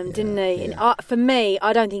Tottenham, didn't he? Yeah. And for me,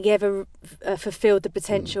 I don't think he ever fulfilled the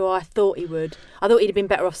potential I thought he would. I thought he'd have been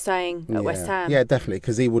better off staying at West Ham. Yeah, definitely,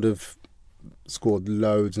 because he would have scored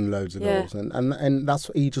loads and loads of goals, and that's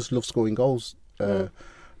what he just loves, scoring goals.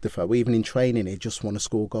 Defoe, even in training, he just want to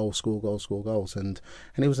score goals, and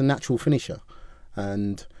he was a natural finisher,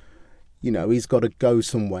 and he's got to go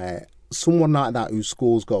somewhere. Someone like that who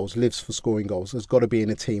scores goals, lives for scoring goals, has got to be in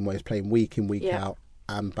a team where he's playing week in, week out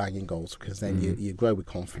and banging goals, because then you grow with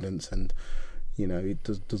confidence, and it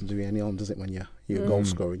doesn't do you any harm, does it, when you're goal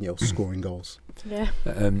scoring, you're scoring goals. Yeah.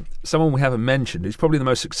 Someone we haven't mentioned, who's probably the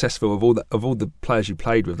most successful of all the players you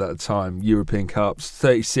played with at the time, European Cups,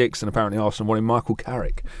 36, and apparently Arsenal won, Michael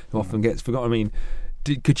Carrick, who often gets forgotten. I mean,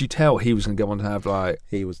 could you tell he was going to go on to have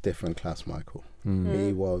He was different class, Michael.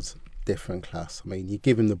 He was different class. I mean, you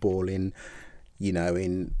give him the ball in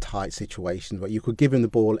tight situations, but you could give him the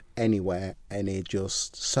ball anywhere, and he's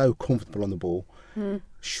just so comfortable on the ball.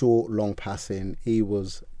 Short, long passing. He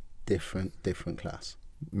was different class.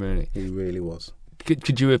 Really? He really was.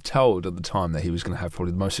 Could you have told at the time that he was going to have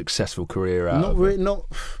probably the most successful career out Not of really, it? not.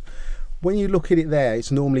 When you look at it there,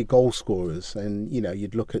 it's normally goal scorers, and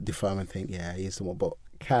you'd look at Defoe and think, yeah, he's the one. But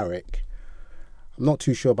Carrick, I'm not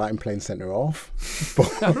too sure about him playing centre half.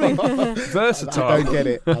 Versatile. I don't get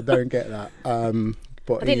it. I don't get that.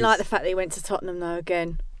 But I didn't like the fact that he went to Tottenham though.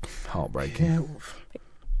 Again, heartbreaking. Yeah.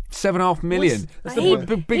 $7.5 million. That's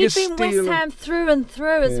the biggest he'd been steal. West Ham through and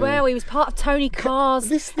through as well. He was part of Tony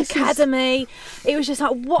Carr's academy. It was just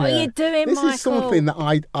like, what are you doing, This Michael? is something that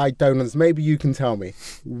I don't understand. Maybe you can tell me.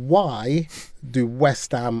 Why do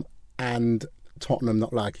West Ham and Tottenham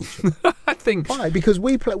not like each other? I think Why? Because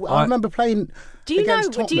I remember playing. Do you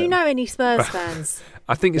against Tottenham. know any Spurs fans?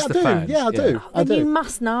 I think it's I the do. fans. Yeah, I do. I do. You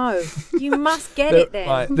must know. You must get it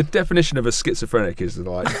then. The definition of a schizophrenic is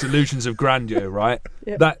delusions of grandeur, right?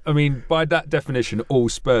 Yep. That, I mean, by that definition, all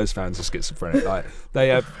Spurs fans are schizophrenic. They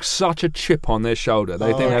have such a chip on their shoulder. They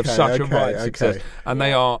think they have such a right to success, and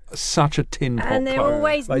they are such a tin pot And they're player.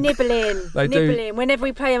 always nibbling. Whenever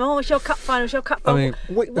we play them. Oh, it's your cup final. It's your cup final. I mean,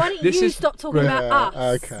 why don't you stop talking about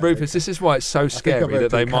us? Okay. Rufus, this is why it's so scary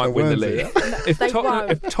that they might win the league.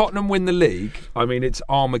 If Tottenham win the league, I mean, it's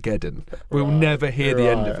Armageddon. We'll never hear the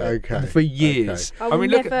end of it for years. I will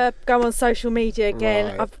never go on social media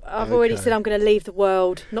again. Right, I've already said I'm going to leave the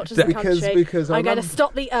world, not just the country. Because I'm going to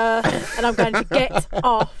stop the earth and I'm going to get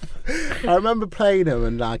off. I remember playing them,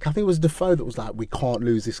 and I think it was Defoe that was like, "We can't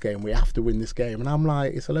lose this game. We have to win this game." And I'm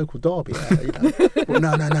like, "It's a local derby." Well,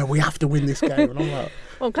 no, we have to win this game. And I'm like,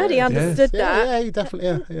 well, I'm glad he understood that. Yeah, he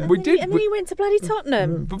definitely. Yeah. We did. And then he went to bloody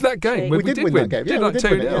Tottenham. But that game, we did win that game. Did Yeah, like we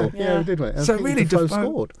did win 2-0. it. Yeah, we did win. So really, Defoe Defoe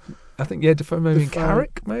scored. I think Defoe maybe and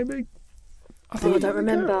Carrick maybe. I don't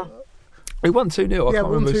remember. We won 2-0. I can't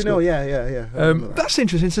won remember. 2-0. Yeah. That's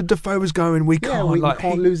interesting. So Defoe was going. We can't. we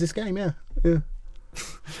can't lose this game. Yeah.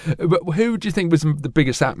 But who do you think was the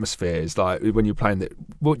biggest atmospheres? Like when you're playing that,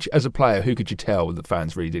 as a player, who could you tell the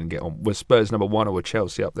fans really didn't get on? Was Spurs number one or were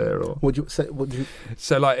Chelsea up there? Or would you say?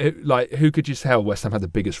 So like who could you tell West Ham had the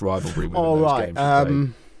biggest rivalry with in those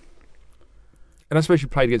games? And I suppose you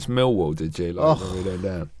played against Millwall, did you? When we went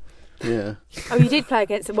down. Yeah. Oh, you did play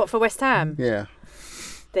against them? What, for West Ham? Yeah.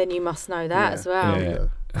 Then you must know that as well.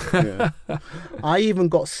 Yeah. I even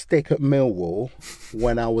got stick at Millwall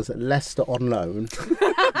when I was at Leicester on loan,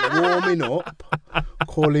 warming up,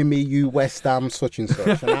 calling me "you West Ham such and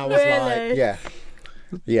such," and I was like,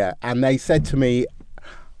 yeah. And they said to me,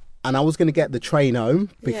 and I was going to get the train home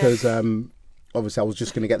because obviously I was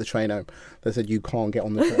just going to get the train home. They said, "You can't get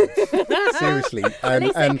on the train." Seriously. At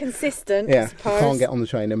least they're consistent, yeah, I suppose. you can't get on the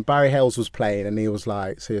train. And Barry Hales was playing, and he was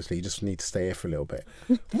like, "Seriously, you just need to stay here for a little bit."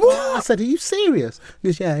 What? I said, "Are you serious?" He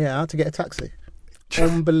goes, yeah, I had to get a taxi.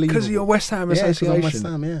 Unbelievable. Because of your West Ham association? Yeah, because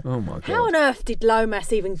I'm West Ham, yeah. Oh my God. How on earth did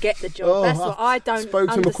Lomas even get the job? That's what I don't spoke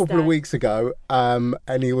to him understand. a couple of weeks ago, and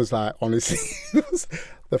he was like, honestly,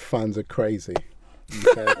 the fans are crazy.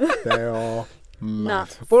 They are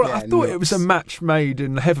mad. Well, I thought it was a match made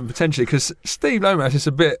in heaven potentially, because Steve Lomas is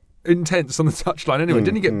a bit intense on the touchline anyway.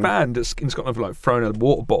 Didn't he get banned in Scotland for throwing a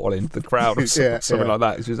water bottle into the crowd or something like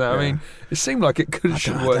that? I mean, it seemed like it could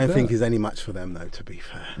have worked. I don't think he's any match for them, though, to be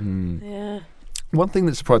fair. Yeah. One thing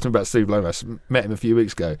that surprised me about Steve Lomas, met him a few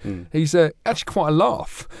weeks ago, he's actually quite a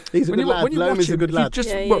laugh. He's a good lad. When you watch him, a good lad.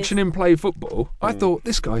 Just watching him play football, I thought,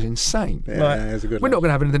 this guy's insane. Yeah, he's a good we're lad. not going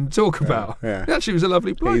to have anything to talk about. Yeah. He actually was a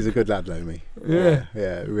lovely bloke. He's a good lad, Lomi. Yeah,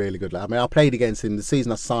 really good lad. I mean, I played against him the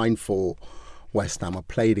season I signed for West Ham. I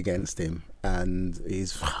played against him, and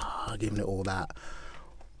he's giving it all that.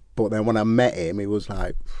 But then when I met him, he was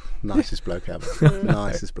like, nicest bloke ever.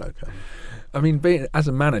 Nicest bloke ever. I mean, being as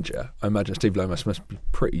a manager, I imagine Steve Lomas must be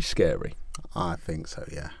pretty scary. I think so,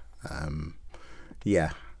 yeah.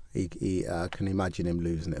 I can imagine him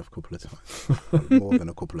losing it a couple of times, probably more than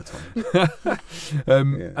a couple of times.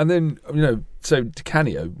 And then, so Di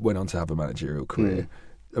Canio went on to have a managerial career.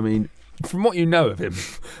 I mean, from what you know of him,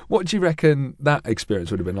 what do you reckon that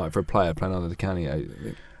experience would have been like for a player playing under Di Canio?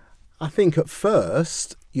 I think at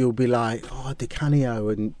first you'll be like, oh, Di Canio,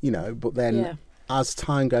 and but then as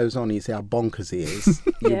time goes on, you see how bonkers he is.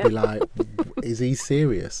 You'll be like, is he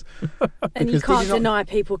serious? And you can't deny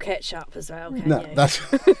people ketchup as well, can you? That's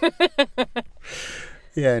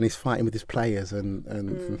yeah, and he's fighting with his players and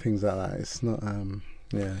things like that. It's not.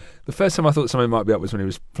 The first time I thought something might be up was when he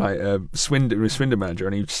was playing Swindon manager,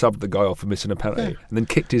 and he subbed the guy off for missing a penalty and then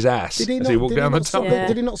kicked his ass as he walked down the top.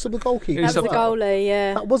 Did he not sub the goalkeeper? That was the goalie,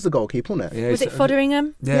 yeah. That was the goalkeeper, wasn't it? Yeah, was it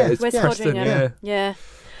Fotheringham? Yeah, it's West Preston, Fotheringham. Yeah.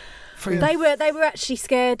 They were actually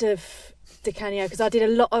scared of Di Canio because I did a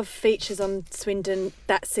lot of features on Swindon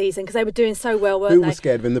that season because they were doing so well, weren't they? Who was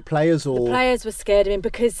scared of him? The players or the players were scared of him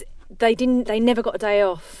because they never got a day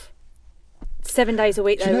off. 7 days a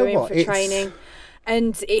week they were in for training.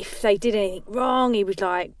 And if they did anything wrong, he would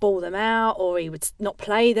like ball them out, or he would not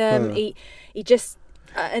play them. He just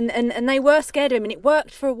and they were scared of him, and it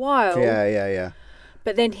worked for a while. Yeah.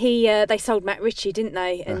 But then they sold Matt Ritchie, didn't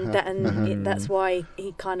they? And that's why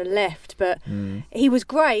he kind of left. But he was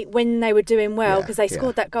great when they were doing well because they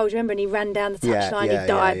scored that goal. Do you remember? And he ran down the touchline, he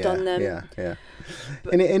dived on them. Yeah.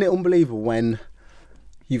 Isn't it unbelievable when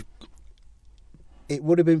it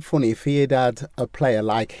would have been funny if he had a player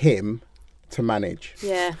like him to manage.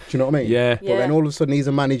 Yeah. Do you know what I mean? Yeah. But then all of a sudden he's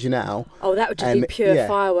a manager now. Oh, that would just be pure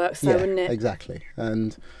fireworks though, wouldn't it? Exactly.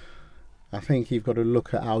 And I think you've got to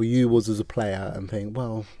look at how you was as a player and think,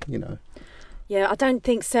 well, Yeah, I don't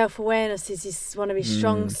think self-awareness is one of his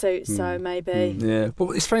strong suits, so maybe. Yeah, but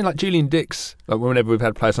it's funny, like Julian Dix, like whenever we've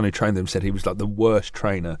had players on who trained them, said he was like the worst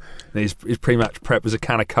trainer. And his pre-match prep was a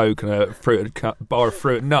can of Coke and a bar of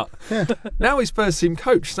fruit and nut. Yeah. Now he's first team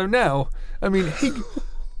coach, so now, I mean,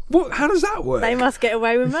 how does that work? They must get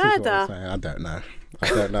away with murder. I don't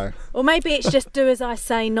know. Or maybe it's just do as I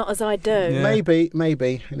say, not as I do. Yeah.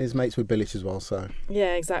 Maybe. And his mates with Bilic as well, so.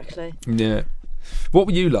 Yeah, exactly. Yeah. What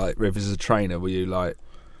were you like, Riv, as a trainer? Were you like...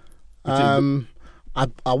 I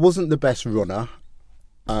wasn't the best runner.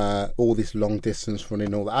 All this long distance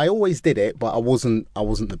running, all that. I always did it, but I wasn't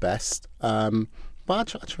the best. But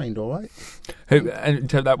I trained all right. And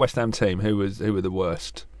that West Ham team, who were the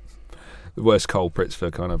worst? The worst culprits for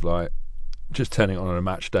kind of like just turning it on a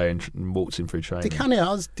match day and waltzing through training. Di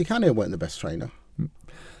Canio weren't the best trainer.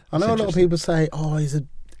 I know a lot of people say, "Oh,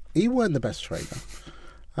 he weren't the best trainer."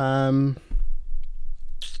 Let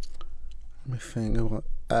me think.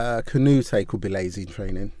 Canute could be lazy in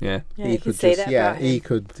training. Yeah, he could see that. Yeah, he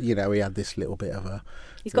could. He had this little bit of a.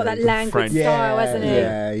 He's got that languid style, hasn't he?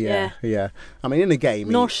 Yeah. I mean, in a game,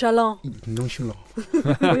 nonchalant.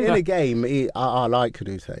 In a game, I like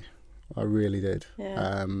Canute. I really did.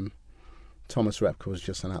 Yeah. Thomas Repka was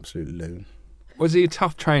just an absolute loon. Was he a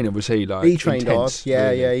tough trainer? Was he like? He trained intense, hard. Yeah,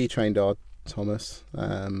 really? he trained hard. Thomas.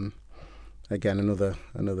 Again, another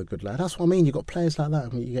good lad. That's what I mean. You got players like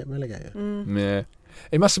that, and you get relegated. Yeah.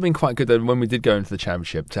 It must have been quite good though when we did go into the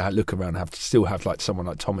Championship to look around and still have like someone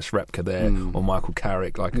like Thomas Repka there or Michael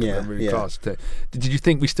Carrick, like a really class. Did you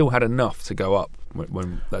think we still had enough to go up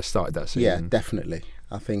when that started that season? Yeah, definitely.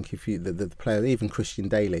 I think if you the player, even Christian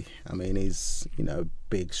Daly, I mean, he's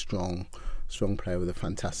big, strong player with a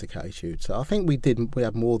fantastic attitude. So I think we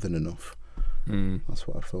had more than enough. That's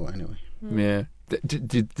what I thought anyway. Yeah.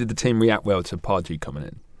 Did the team react well to Pardew coming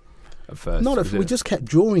in at first? We just kept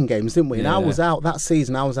drawing games, didn't we? And I was out that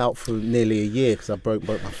season. I was out for nearly a year because I broke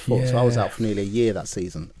my foot. So I was out for nearly a year that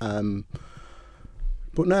season.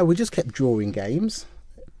 But no, we just kept drawing games.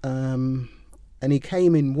 And he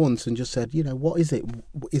came in once and just said, what is it?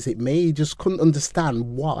 Is it me? He just couldn't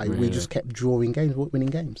understand why we just kept drawing games, winning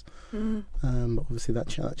games. But obviously that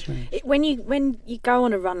changed. When you go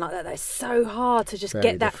on a run like that, it's so hard to just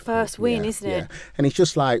get that first win, isn't it? Yeah. And it's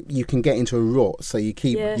just like you can get into a rut, so you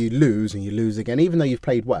lose and you lose again. Even though you've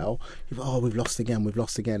played well, we've lost again,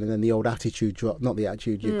 and then the old attitude drop, not the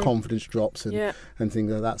attitude, your confidence drops and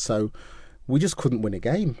things like that. So we just couldn't win a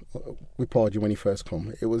game with Pardew when he first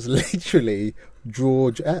came. It was literally draw.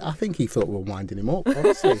 I think he thought we were winding him up,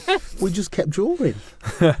 honestly. We just kept drawing.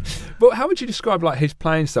 But how would you describe like his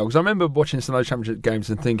playing style? Because I remember watching some of those Championship games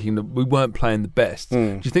and thinking that we weren't playing the best.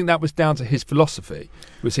 Do you think that was down to his philosophy?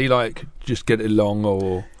 Was he like, just get it along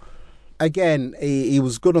or...? Again, he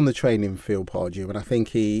was good on the training field, Pardew, and I think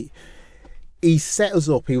he set us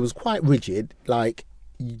up. He was quite rigid, like,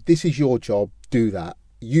 this is your job, do that.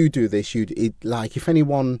 You do this, if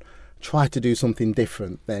anyone tried to do something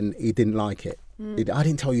different, then he didn't like it. I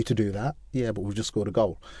didn't tell you to do that. Yeah, but we've just scored a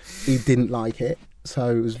goal. He didn't like it.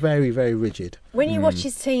 So it was very, very rigid. When you watch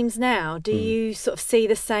his teams now, do you sort of see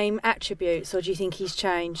the same attributes, or do you think he's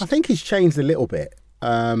changed? I think he's changed a little bit.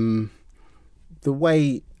 The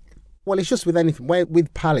way... Well, it's just with anything.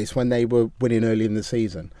 With Palace, when they were winning early in the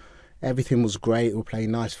season, everything was great. They were playing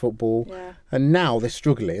nice football. Yeah. And now they're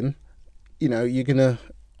struggling. You know,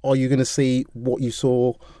 are you gonna see what you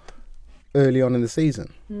saw early on in the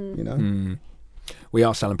season? You know? We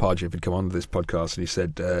asked Alan Pardew if he'd come on to this podcast, and he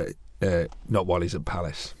said, not while he's at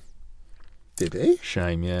Palace. Did he?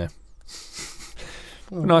 Shame, yeah.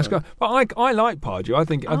 Nice guy, but I like Pardew. I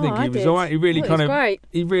think he was all right. He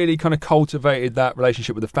really kind of cultivated that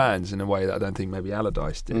relationship with the fans in a way that I don't think maybe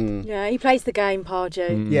Allardyce did. Yeah, he plays the game,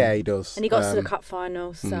 Pardew. Yeah, he does. And he got to the cup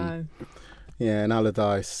final, so. Yeah, and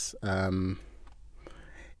Allardyce,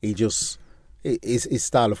 his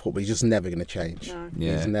style of football, he's just never going to change. No.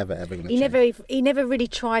 Yeah. He's never ever going to change. He never really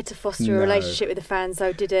tried to foster a relationship with the fans,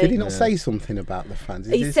 though, did he? Did he not say something about the fans?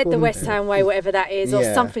 He said the West Ham way, whatever that is, or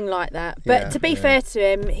something like that. But to be fair to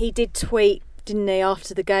him, he did tweet, didn't he,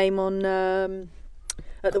 after the game on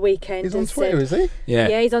at the weekend. He's on Twitter, is he?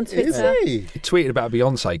 Yeah, he's on Twitter. Is he? He tweeted about a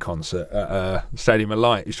Beyonce concert at Stadium of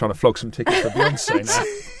Light. He's trying to flog some tickets for Beyonce now.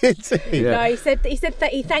 Is he? Yeah. No, he said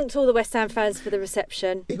that he thanked all the West Ham fans for the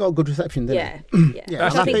reception. He got a good reception, didn't he? Yeah. Yeah.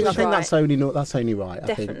 I think that's only right.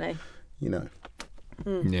 Definitely. I think, you know.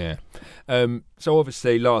 Yeah. So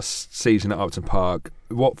obviously last season at Upton Park,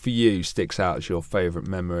 what for you sticks out as your favourite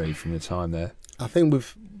memory from your time there? I think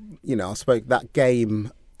that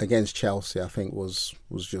game against Chelsea, I think was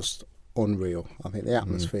just unreal. I think the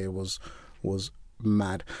atmosphere was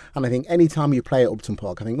mad, and I think any time you play at Upton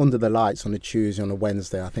Park, I think under the lights on a Tuesday, on a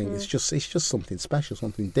Wednesday, I think it's just something special,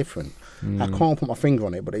 something different. I can't put my finger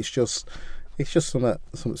on it, but it's just something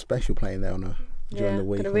special playing there during the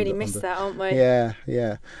week. Going to really miss that, aren't we?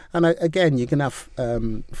 Yeah. And again, you can have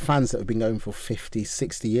fans that have been going for 50,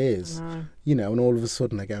 60 years, you know, and all of a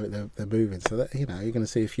sudden they're moving. So that, you know, you're going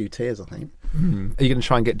to see a few tears, I think. Are you going to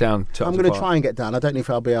try and get down to I'm going to try and get down. I don't know if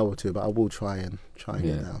I'll be able to, but I will try and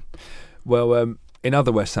get down. Well, in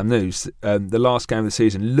other West Ham news, the last game of the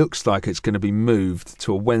season looks like it's going to be moved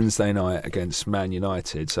to a Wednesday night against Man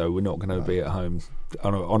United, so we're not going to be at home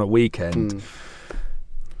on a weekend.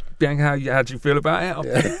 Bianca, how do you feel about it?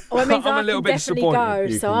 Yeah. Well, it means I'm I a little can bit definitely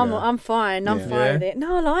disappointed. go, so I'm fine. I'm fine with it.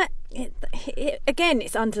 No, I like it. Again,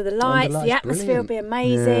 it's under the lights. The atmosphere will be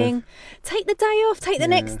amazing. Yeah. Take the day off. Take the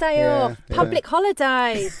next day off. Public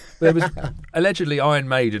holiday. There was allegedly Iron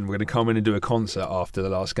Maiden were going to come in and do a concert after the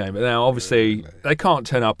last game, but now obviously they can't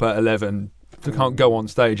turn up at 11. They can't go on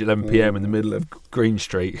stage at 11 p.m. in the middle of Green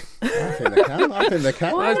Street. I think they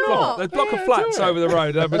can. Why not? There's a block of flats over the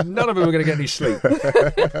road, but none of them are going to get any sleep. Yeah,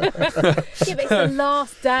 but it's the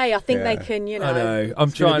last day. I think they can, you know. I know.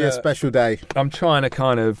 It's going to be a special day. I'm trying to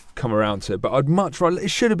kind of come around to it, but I'd much rather.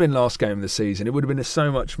 It should have been last game of the season. It would have been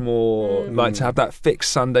so much more like to have that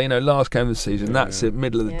fixed Sunday. You know, last game of the season. That's it,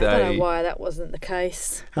 middle of the day. I don't know why that wasn't the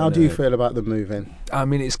case. How do you feel about the move in? I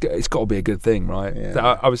mean, it's got to be a good thing, right?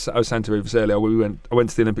 Yeah. I was saying to Rufus earlier. I went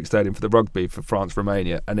to the Olympic Stadium for the rugby for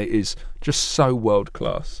France-Romania, and it is just so world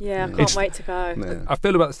class. Yeah, I can't wait to go. Yeah. I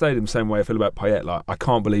feel about the stadium the same way I feel about Payet. Like, I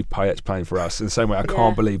can't believe Payet's playing for us. In the same way I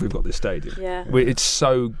can't believe we've got this stadium. Yeah. It's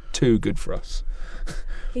so too good for us.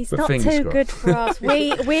 He's but not too crossed. Good for us.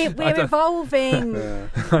 We're evolving.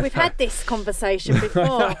 We've had this conversation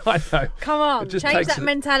before. I know. Come on, change that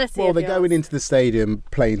mentality. Well, they're going into the stadium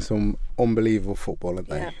playing some unbelievable football, aren't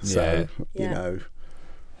they? Yeah. So, you know,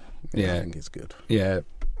 I think it's good. Yeah,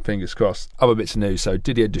 fingers crossed. Other bits of news. So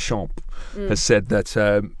Didier Deschamps has said that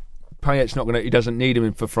Payet's not going to. He doesn't need him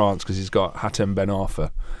in for France because he's got Hatem Ben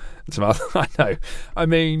Arfa. I know. I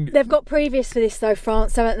mean, they've got previous for this though,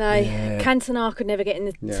 France, haven't they? Yeah. Cantona could never get in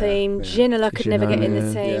the team. Ginola could never get in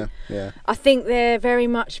the team. Yeah. I think they're very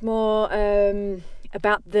much more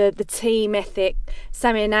about the team ethic.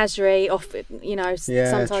 Samir Nasri,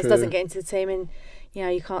 sometimes doesn't get into the team, and you know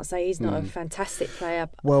you can't say he's not a fantastic player.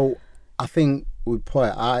 Well, I think with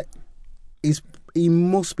Payet, he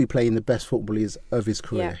must be playing the best football of his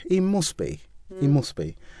career. Yeah. He must be. He must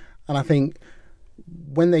be, and I think.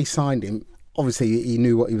 When they signed him, obviously he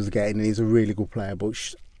knew what he was getting and he's a really good player,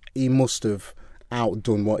 but he must have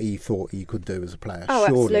outdone what he thought he could do as a player. Oh,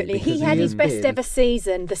 surely, absolutely. He had his best ever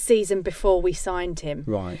season the season before we signed him.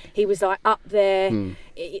 Right. He was like up there.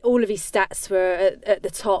 All of his stats were at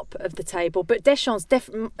the top of the table. But Deschamps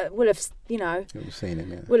will have, seen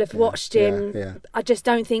him, will have watched him. Yeah. I just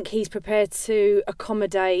don't think he's prepared to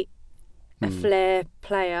accommodate a flair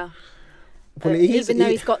player. Well, even though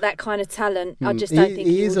he's got that kind of talent, I just don't think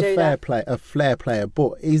he is will do that. a flair player,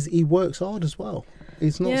 but he works hard as well.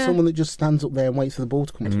 He's not someone that just stands up there and waits for the ball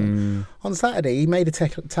to come to him. On Saturday, he made a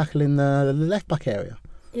tackle in the left back area.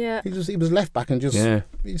 Yeah, he was left back and just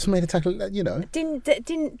he just made a tackle.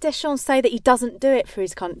 Didn't Deschamps say that he doesn't do it for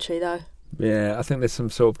his country though? Yeah, I think there's some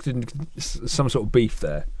sort of beef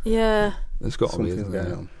there. Yeah, there's got to be, something's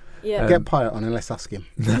going on. Yeah. Get Pyatt on and let's ask him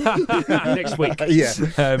next week. Yeah.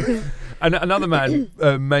 And another man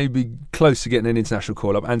maybe close to getting an international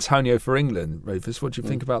call up, Antonio for England. Rufus, what do you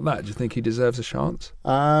think about that? Do you think he deserves a chance?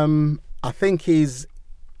 I think he's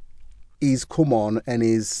come on and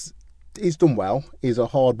he's done well. He's a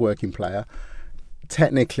hard-working player.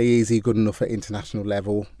 Technically, is he good enough at international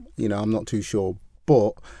level? I'm not too sure,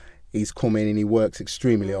 but he's come in and he works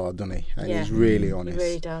extremely hard, doesn't he? And he's really honest. He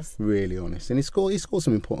really does. Really honest. And he scored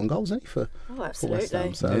some important goals, hasn't he, for absolutely. For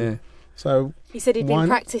West Ham. So he said he'd been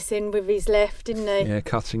practising with his left, didn't he? Yeah,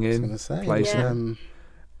 cutting in, placing.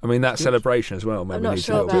 I mean, that celebration as well. Maybe I'm not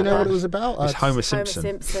sure about Do you know what it was about? It's Homer Simpson.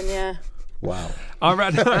 Homer Simpson, yeah. Wow.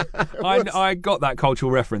 I got that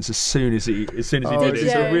cultural reference as soon as he did it. Yeah.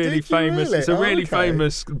 It's a really famous. Really? It's a really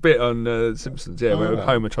famous bit on Simpsons. Yeah, where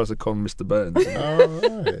Homer tries to con Mr. Burns. Right.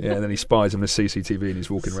 Yeah, and then he spies on the CCTV and he's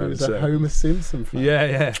walking around. It's a Homer Simpson fan.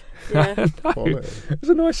 Yeah. No, it was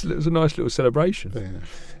a nice little celebration.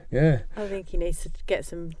 Yeah. I think he needs to get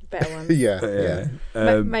some better ones. Yeah.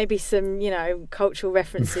 Maybe some, cultural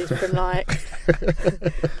references from like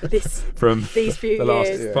these few the last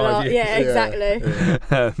years. 5 years. Yeah,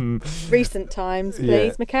 exactly. Recent times,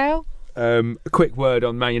 please, Mikhail. A quick word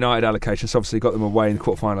on Man United allocations. Obviously, got them away in the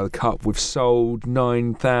quarterfinal of the Cup. We've sold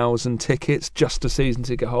 9,000 tickets just to season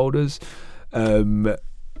ticket holders.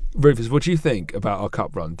 Rufus, what do you think about our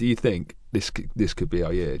Cup run? Do you think this could be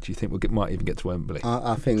our year? Do you think we might even get to Wembley?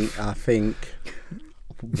 I think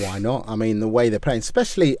why not? I mean, the way they're playing,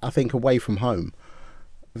 especially I think away from home,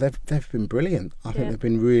 they've been brilliant. I think they've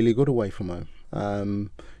been really good away from home.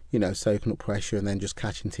 Soaking up pressure and then just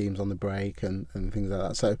catching teams on the break and things like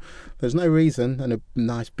that. So there's no reason, and a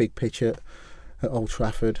nice big pitch at Old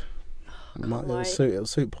Trafford. It'll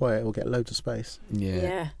suit Poyet. It'll get loads of space.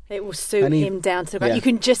 Yeah, it will suit him down to the ground. You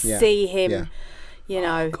can just see him,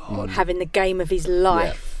 having the game of his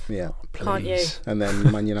life. Yeah, can't you? And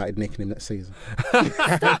then Man United nicking him next season.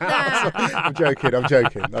 I'm joking.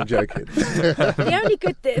 The only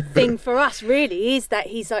good thing for us really is that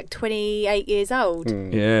he's like 28 years old.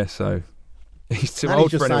 Yeah, so he's too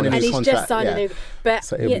old for anyone. And he's just signed a new. But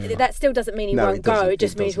that still doesn't mean he won't go. It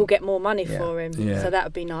just means we'll get more money for him. Yeah. So that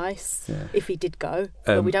would be nice if he did go.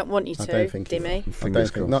 But we don't want you to,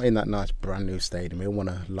 Dimmy. Not in that nice brand new stadium. He'll want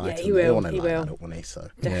to light he will. So.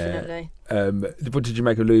 Definitely. What did you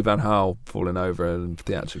make of Louis van Gaal falling over and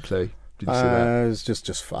theatrically? Did you see that? It was just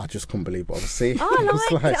I just couldn't believe what I was seeing. I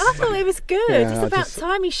thought it was good. It's about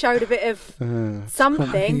time he showed a bit of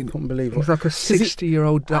something. Couldn't believe it. He's like a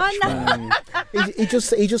 60-year-old Dutchman. He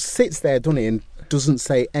just sits there, doesn't he, and doesn't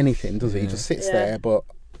say anything, does he? He just sits there, but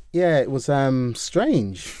it was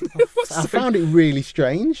strange. I found it really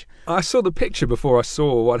strange. I saw the picture before I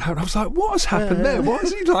saw what happened. I was like, what has happened there? What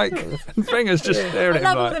is he like? And Wenger's just staring at him.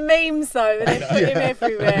 I love all the memes though. They put him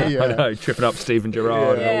everywhere. I know, tripping up Steven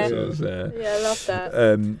Gerrard and all sorts. I love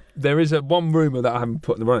that. There is one rumour that I haven't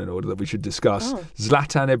put in the running order that we should discuss.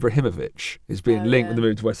 Zlatan Ibrahimovic is being linked with the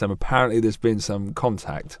move to West Ham. Apparently there's been some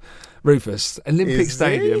contact. Rufus, Olympic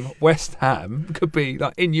Stadium, West Ham could be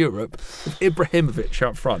like in Europe with Ibrahimovic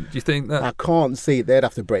up front. Do you think that? I can't see. They'd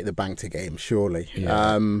have to break the bank to get him, surely.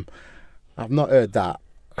 Yeah. I've not heard that.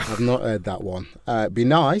 One. Be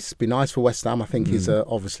nice for West Ham. I think he's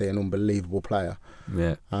obviously an unbelievable player.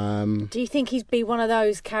 Yeah. Do you think he'd be one of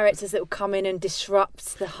those characters that will come in and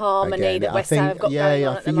disrupt the harmony that West Ham have got going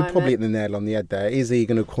on at the moment? I think you're probably hitting the nail on the head there. Is he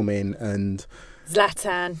going to come in and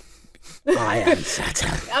Zlatan? I am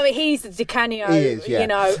Zlatan. I mean, he's the Di Canio,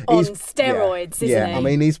 on steroids, isn't he? I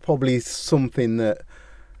mean, he's probably something that.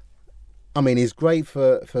 I mean, he's great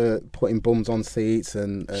for putting bums on seats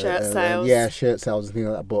and shirt sales. Shirt sales and things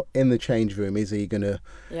like that. But in the change room, is he gonna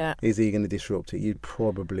disrupt it? You'd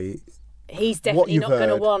probably. He's definitely not going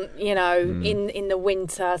to want, in the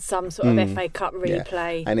winter, some sort of FA Cup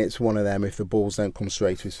replay. And it's one of them, if the balls don't come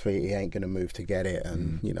straight to his feet, he ain't going to move to get it.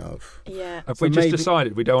 And, Have we just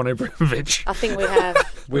decided we don't want Ibrahimovic? I think we have.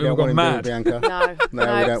 we don't want him, mad. Bianca. No, we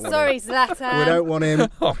don't want Sorry, him. Zlatan. We don't want him.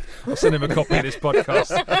 I'll send him a copy of this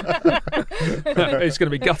podcast. He's going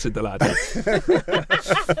to be gutted, the lad.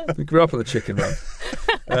 He grew up on the chicken run.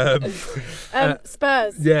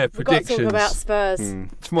 Spurs. Yeah, We've got to predictions. talk about Spurs.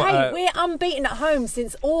 Hey, We're unbeaten at home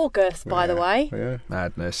since August, by the way. Yeah.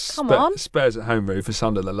 madness. Come on. Spurs at home, Rufus,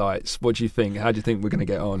 under the lights. What do you think? How do you think we're going to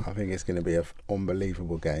get on? I think it's going to be an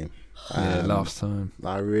unbelievable game. Yeah, last time.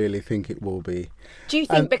 I really think it will be. Do you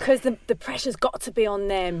think because the pressure's got to be on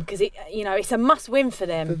them because it's a must-win for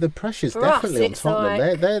them? The pressure's For us, definitely on it's Tottenham.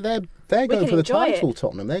 like, They're we going can for the enjoy it. title.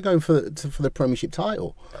 Tottenham. They're going for the Premiership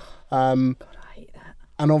title. I hate that.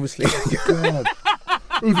 And obviously, God,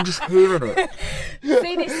 Even just hearing it.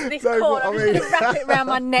 See this No, cord? but I'm I just mean- going to wrap it around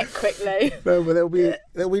my neck quickly. no, but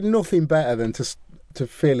there'll be nothing better than to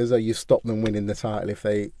feel as though you stop them winning the title if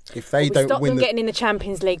they We don't stopped win them the getting in the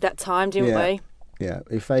Champions League that time, didn't Yeah. we? yeah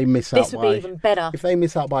if they miss This out would by be even better. if they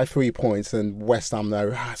miss out by 3 points and West Ham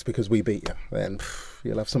know it's because we beat you, then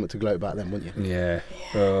you'll have something to gloat about then, wouldn't you? Yeah.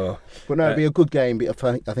 Oh. But no, it'll be a good game. I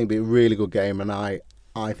think it'll be a really good game, and I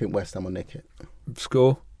think West Ham will nick it.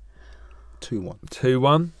 Score 2-1.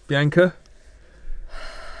 2-1. Bianca?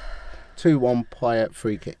 2-1 Payet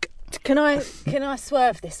free kick. Can I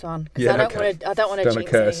swerve this one? 'Cause Yeah, I don't okay. want to. I don't want to Don't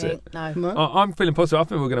jinx curse anything. No. No? I'm feeling positive. I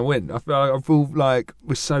think we're going to win. I feel like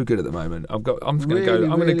we're so good at the moment. I'm just going to go. Really, I'm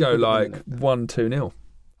going to really go good at the like minute. 1-2-0.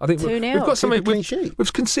 I think 2-0. we've got something. Keep a clean sheet.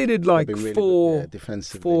 We've conceded like They've been really four, good,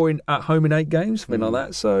 defensively. four at home in 8 games, something like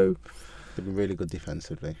that. So They've been really good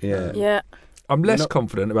defensively. yeah, Yeah. I'm less not-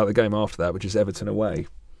 confident about the game after that, which is Everton away.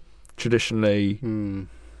 Traditionally, I'm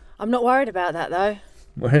not worried about that though.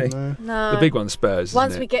 really, No. the big one's Spurs.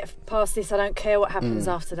 Once isn't we it? get past this, I don't care what happens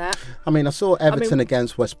after that. I mean, I saw Everton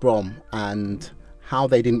against West Brom, and how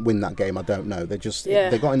they didn't win that game, I don't know. They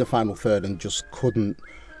got in the final third and just couldn't.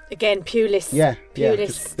 Again, Pulis. Pulis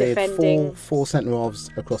Pulis defending. Four centre halves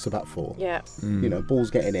across the back four. Yeah. You know,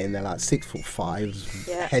 balls getting in. They're like 6'5",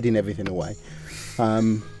 Yeah. heading everything away.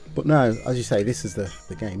 But no, as you say, this is the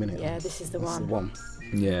game, isn't it? Yeah, this is the That's one. the one.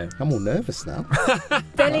 Yeah. I'm all nervous now.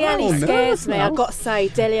 Dele Alli Oh, scares no, me. no. I've got to say,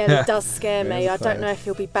 Dele Alli does scare me. Yeah, I don't fair. know if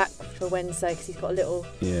he'll be back for Wednesday because he's got a little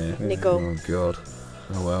Yeah. niggle. Oh God.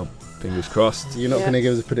 Oh well. Fingers crossed. You're not Yeah. going to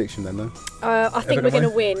give us a prediction then, though? I think Everton we're going to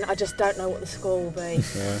win. I just don't know what the score will be.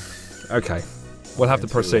 Yeah. Okay. We'll have to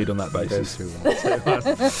proceed on that basis.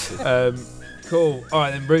 2-1. Cool. All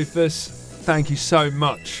right then, Rufus. Thank you so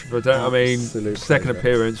much for Absolute second pleasure.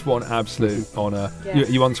 appearance. What an absolute honour. Yeah.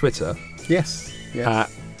 You on Twitter? Yes. At,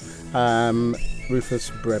 Rufus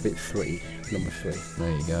Brevett 3, number 3.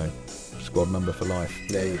 there you go. Squad number for life.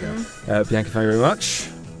 There you Mm-hmm. go. Bianca, thank you very much.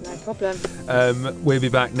 No problem. We'll be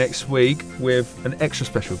back next week with an extra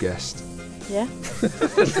special guest. Yeah.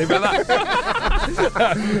 See about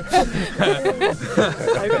that?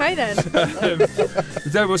 Okay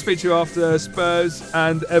then. We'll speak to you after Spurs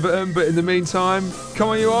and Everton, but in the meantime, come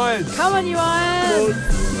on you Irons! Come on, you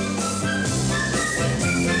Irons.